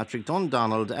 Downpatrick,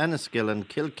 Dundonald, Enniskillen,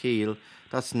 Kilkeel,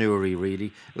 That's Newry,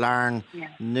 really. Larne,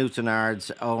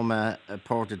 Newtonards, Omagh,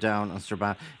 Portadown and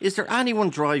Strabane. Is there anyone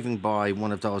driving by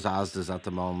one of those Asdas at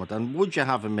the moment? And would you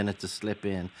have a minute to slip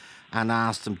in and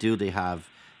ask them, do they have,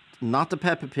 not the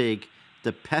Peppa Pig,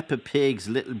 the Peppa Pig's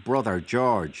little brother,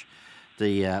 George,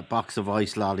 the box of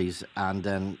ice lollies, and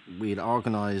then we'll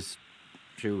organise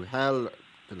through hell,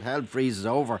 till hell freezes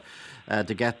over,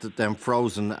 to get them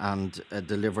frozen and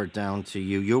delivered down to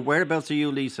you. Whereabouts are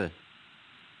you, Lisa?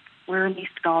 We're in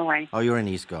East Galway. Oh, you're in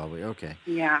East Galway, okay.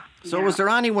 Yeah. So is there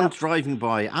anyone driving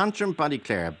by Antrim,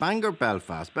 Ballyclare, Bangor,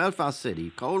 Belfast, Belfast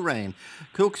City, Coleraine,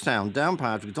 Cookstown,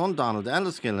 Downpatrick, Dundonald,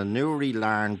 Enniskillen, Newry,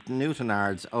 Larne,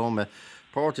 Newtonards, Omagh,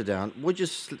 Portadown? Would you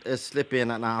slip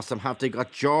in and ask them, have they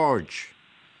got George?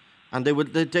 And they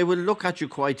would look at you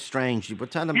quite strangely,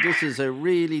 but tell them this is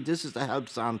to help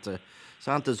Santa.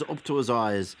 Santa's up to his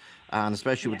eyes, and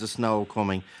especially with the snow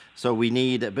coming. So we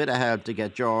need a bit of help to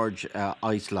get George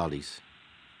ice lollies.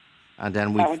 And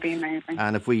then that would be amazing.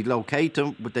 And if we locate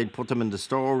them, they'd put them in the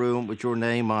storeroom with your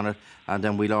name on it, and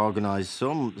then we'll organise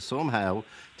somehow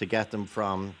to get them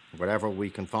from wherever we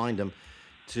can find them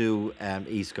to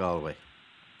East Galway.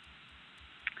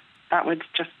 That would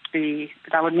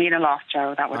mean a lot,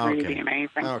 Joe. That would really be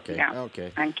amazing.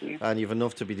 Okay. Thank you. And you've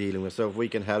enough to be dealing with, so if we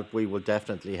can help, we will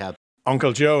definitely help.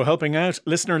 Uncle Joe helping out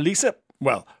listener Lisa,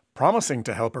 well, promising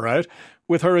to help her out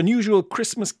with her unusual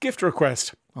Christmas gift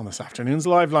request on this afternoon's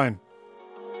Live Line.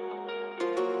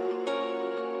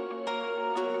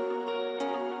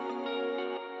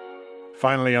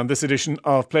 Finally, on this edition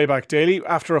of Playback Daily,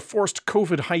 after a forced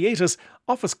COVID hiatus,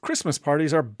 office Christmas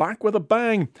parties are back with a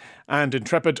bang. And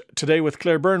Intrepid Today with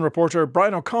Claire Byrne reporter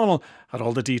Brian O'Connell had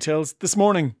all the details this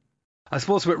morning. I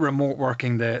suppose with remote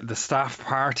working, the staff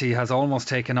party has almost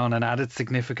taken on an added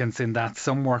significance in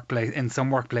some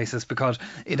workplaces, because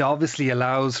it obviously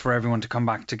allows for everyone to come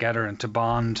back together and to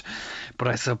bond. But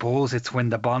I suppose it's when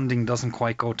the bonding doesn't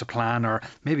quite go to plan, or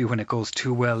maybe when it goes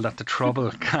too well, that the trouble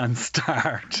can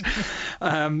start.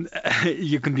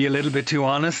 You can be a little bit too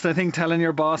honest, I think, telling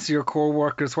your boss, your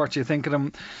co-workers what you think of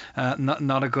them.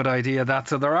 Not a good idea, that.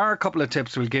 So there are a couple of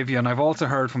tips we'll give you, and I've also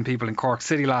heard from people in Cork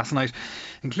City last night,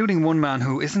 including one man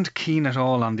who isn't keen at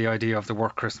all on the idea of the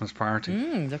work Christmas party.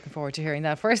 Looking forward to hearing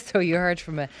that. First, though, you heard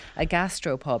from a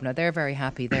gastropub. Now, they're very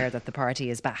happy there that the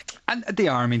party is back. And they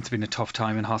are. I mean, it's been a tough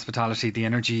time in hospitality. The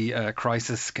energy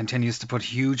crisis continues to put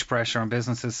huge pressure on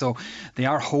businesses. So they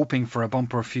are hoping for a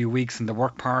bumper few weeks in the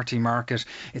work party market.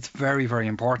 It's very, very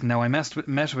important. Now, I met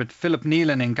with Philip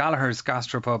Nealon in Gallagher's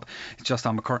Gastropub. It's just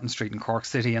on McCurtain Street in Cork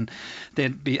City. And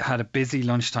they had a busy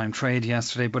lunchtime trade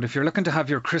yesterday. But if you're looking to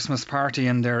have your Christmas party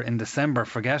in there in December,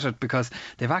 forget it, because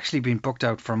they've actually been booked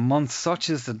out for months. Such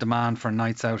is the demand for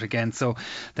nights out again. So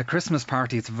the Christmas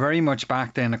party, it's very much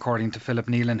back then, according to Philip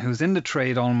Nealon, who's in the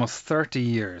trade almost 30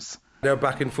 years. They're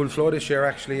back in full flow this year,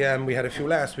 actually. We had a few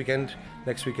last weekend.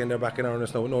 Next weekend they're back in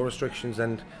earnest now with no restrictions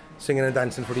and singing and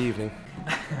dancing for the evening.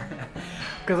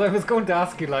 Because I was going to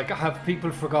ask you, have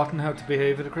people forgotten how to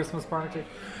behave at a Christmas party?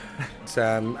 It's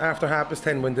after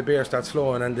 10:30 when the beer starts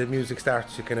flowing and the music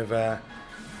starts,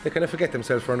 they kind of forget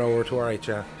themselves for an hour or two, alright,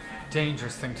 yeah.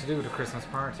 Dangerous thing to do at a Christmas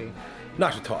party?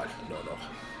 Not at all, no.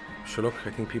 Sure, look,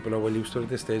 I think people are well used to it at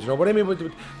this stage, you know. But I mean,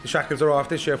 the shackles are off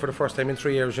this year for the first time in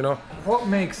 3 years, you know. What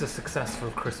makes a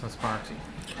successful Christmas party?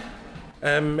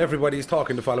 Everybody's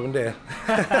talking the following day.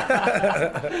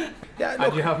 Yeah,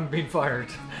 and you haven't been fired?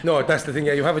 No, that's the thing,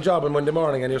 yeah. You have a job on Monday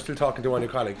morning and you're still talking to one of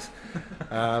your colleagues.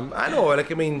 I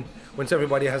know, once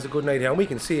everybody has a good night here, and we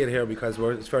can see it here because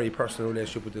it's a very personal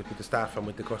relationship with the staff and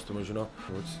with the customers, you know.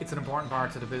 It's an important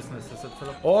part of the business, is it,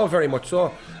 Philip? Oh, very much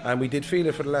so. And we did feel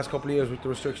it for the last couple of years with the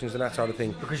restrictions and that sort of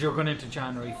thing. Because you're going into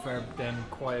January, Feb, then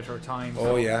quieter time.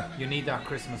 So yeah. You need that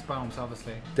Christmas bounce,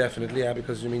 obviously. Definitely, yeah,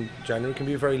 because January can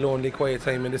be a very lonely, quiet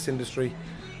time in this industry.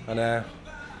 And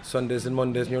Sundays and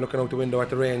Mondays, and you're looking out the window at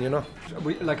the rain, you know.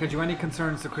 Had you any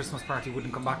concerns the Christmas party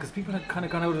wouldn't come back? Because people had kind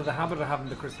of gone out of the habit of having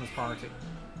the Christmas party.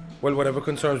 Well, whatever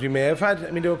concerns we may have had,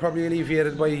 they were probably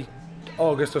alleviated by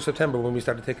August or September when we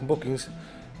started taking bookings,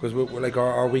 because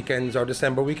our weekends, our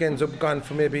December weekends have gone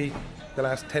for maybe the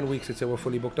last 10 weeks, I'd say we're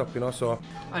fully booked up, you know, so.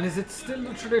 And is it still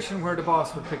the tradition where the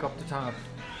boss would pick up the tab?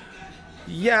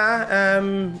 Yeah,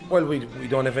 well, we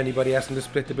don't have anybody asking to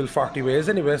split the bill 40 ways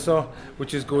anyway, so,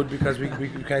 which is good because we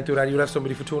can't do that. You'll have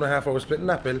somebody for 2.5 hours splitting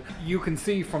that bill. You can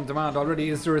see from demand already,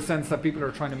 is there a sense that people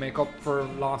are trying to make up for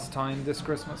lost time this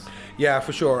Christmas? Yeah,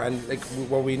 for sure, and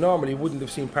where we normally wouldn't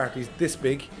have seen parties this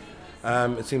big,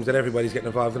 it seems that everybody's getting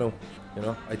involved now, you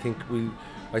know. I think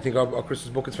our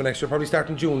Christmas bookings for next year probably start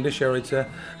in June this year, I'd say.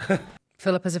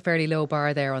 Philip has a fairly low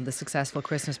bar there on the successful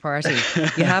Christmas party.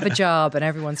 You have a job and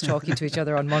everyone's talking to each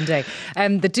other on Monday.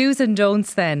 The do's and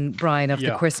don'ts then, Brian, of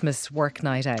the Christmas work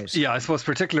night out. Yeah, I suppose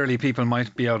particularly people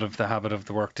might be out of the habit of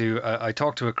the work do. I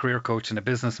talked to a career coach and a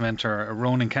business mentor,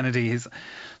 Ronan Kennedy. He's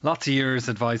lots of years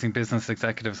advising business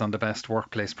executives on the best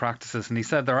workplace practices. And he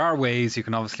said there are ways you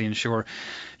can obviously ensure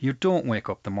you don't wake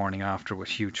up the morning after with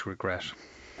huge regret.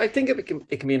 I think it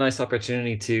can be a nice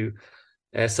opportunity to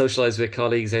socialise with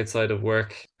colleagues outside of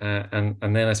work, and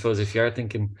then I suppose if you are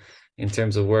thinking in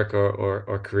terms of work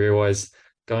or career wise,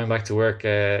 going back to work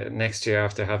next year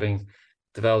after having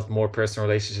developed more personal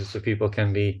relationships with people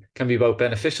can be both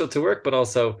beneficial to work, but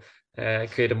also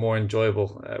create a more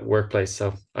enjoyable workplace.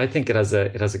 So I think it has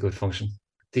a good function.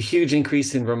 The huge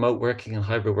increase in remote working and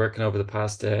hybrid working over the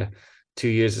past 2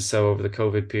 years or so over the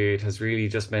COVID period has really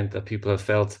just meant that people have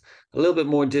felt a little bit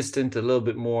more distant, a little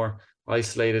bit more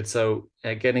isolated. So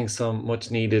getting some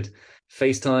much needed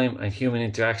FaceTime and human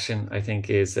interaction, I think,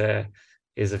 is a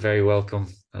very welcome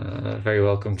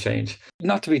change.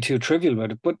 Not to be too trivial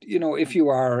about it, but if you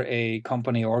are a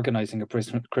company organising a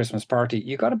Christmas party,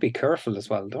 you got to be careful as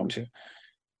well, don't you?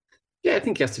 Yeah, I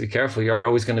think you have to be careful. You're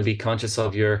always going to be conscious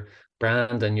of your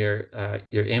brand and your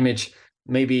image.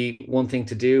 Maybe one thing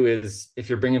to do is, if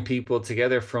you're bringing people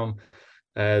together from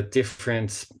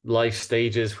different life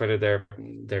stages, whether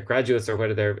they're graduates or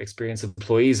whether they're experienced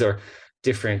employees, or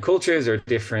different cultures or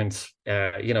different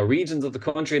regions of the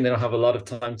country, and they don't have a lot of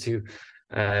time to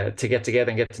get together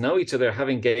and get to know each other,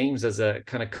 having games as a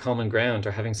kind of common ground,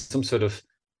 or having some sort of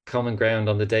common ground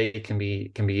on the day can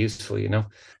be useful,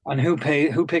 And who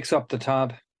picks up the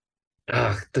tab?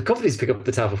 The companies pick up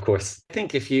the tab, of course. I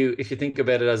think if you think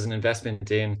about it as an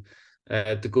investment in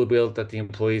the goodwill that the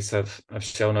employees have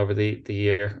shown over the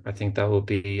year, I think that will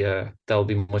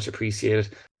be much appreciated.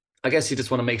 I guess you just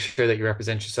want to make sure that you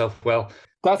represent yourself well.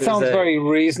 That sounds very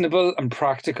reasonable and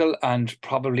practical, and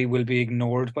probably will be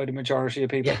ignored by the majority of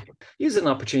people. Yeah. Use an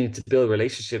opportunity to build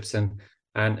relationships and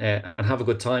have a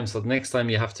good time. So the next time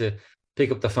you have to pick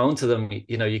up the phone to them,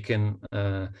 you can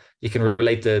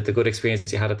relate the good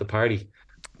experience you had at the party.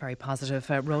 Very positive.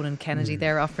 Ronan Kennedy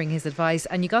there offering his advice.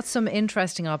 And you got some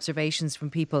interesting observations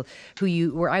from people who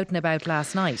you were out and about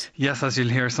last night. Yes, as you'll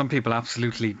hear, some people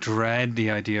absolutely dread the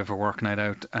idea of a work night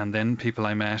out. And then people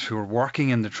I met who are working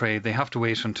in the trade, they have to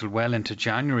wait until well into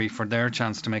January for their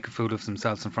chance to make a fool of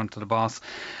themselves in front of the boss.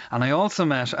 And I also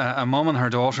met a mum and her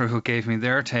daughter who gave me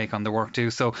their take on the work do.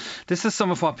 So this is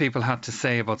some of what people had to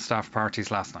say about staff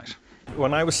parties last night.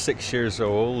 When I was 6 years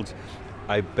old,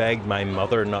 I begged my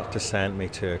mother not to send me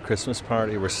to a Christmas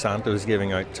party where Santa was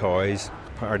giving out toys,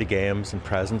 party games and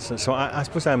presents. And so I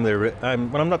suppose I'm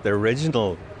not the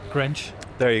original Grinch.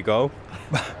 There you go.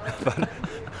 But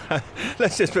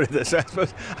let's just put it this way. I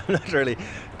suppose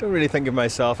don't really think of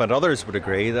myself, and others would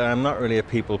agree, that I'm not really a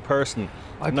people person.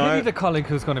 I pity the colleague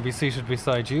who's going to be seated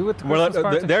beside you at the Christmas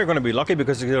party. They're going to be lucky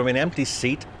because there's going to be an empty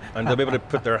seat, and they'll be able to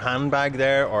put their handbag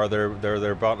there, or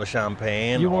their bottle of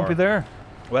champagne. You won't be there.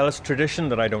 Well, it's tradition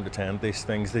that I don't attend these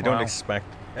things. They don't expect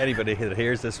anybody that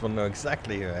hears this will know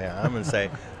exactly who I am and say,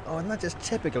 oh, isn't that just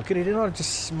typical? Could he not have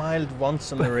just smiled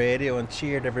once on the radio and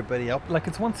cheered everybody up? Like,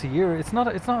 it's once a year. It's not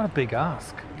a big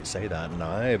ask. You say that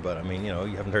now, but I mean, you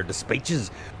haven't heard the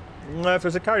speeches. If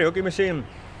there's a karaoke machine,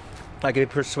 I could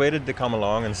be persuaded to come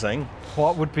along and sing.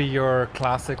 What would be your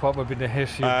classic? What would be the hit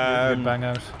you'd bang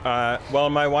out? Well,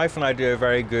 my wife and I do a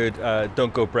very good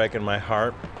Don't Go Breaking My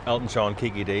Heart, Elton John,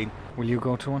 Kiki D. Will you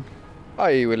go to one?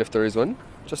 I will if there is one.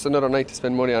 Just another night to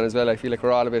spend money on as well. I feel like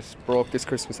we're all a bit broke this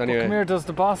Christmas anyway. Well, come here, does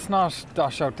the boss not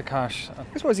dash out the cash?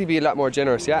 I suppose he'd be a lot more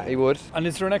generous, yeah, he would. And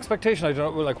is there an expectation? I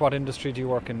don't know, like, what industry do you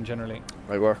work in generally?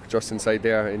 I work just inside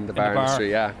there in the bar industry,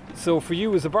 yeah. So for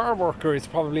you as a bar worker, it's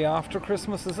probably after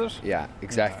Christmas, is it? Yeah,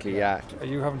 exactly, yeah. Are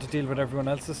you having to deal with everyone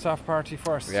else's staff party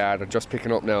first? Yeah, they're just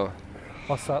picking up now.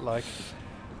 What's that like?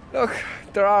 Look,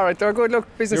 they're all right. They're good.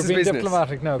 Look, business is business. You're being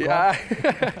diplomatic now. Yeah,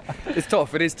 it's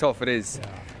tough. It is tough. It is. Yeah.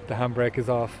 The handbrake is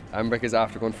off. Handbrake is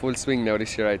after going full swing now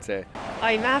this year, I'd say.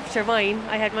 I'm after mine.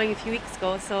 I had mine a few weeks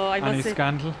ago, so I must. Any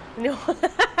scandal? No,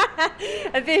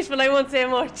 a bit, but I won't say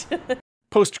much.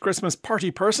 Post-Christmas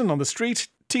party person on the street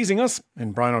teasing us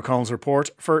in Brian O'Connell's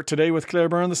report for Today with Claire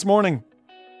Byrne this morning.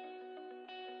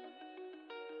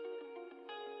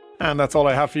 And that's all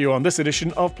I have for you on this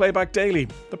edition of Playback Daily.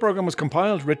 The programme was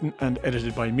compiled, written and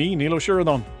edited by me, Neil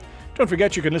O'Sheridan. Don't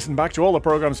forget you can listen back to all the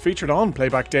programmes featured on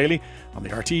Playback Daily on the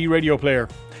RTE radio player.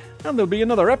 And there'll be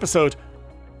another episode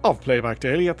of Playback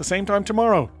Daily at the same time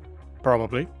tomorrow.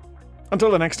 Probably. Until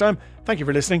the next time, thank you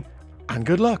for listening and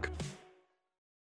good luck.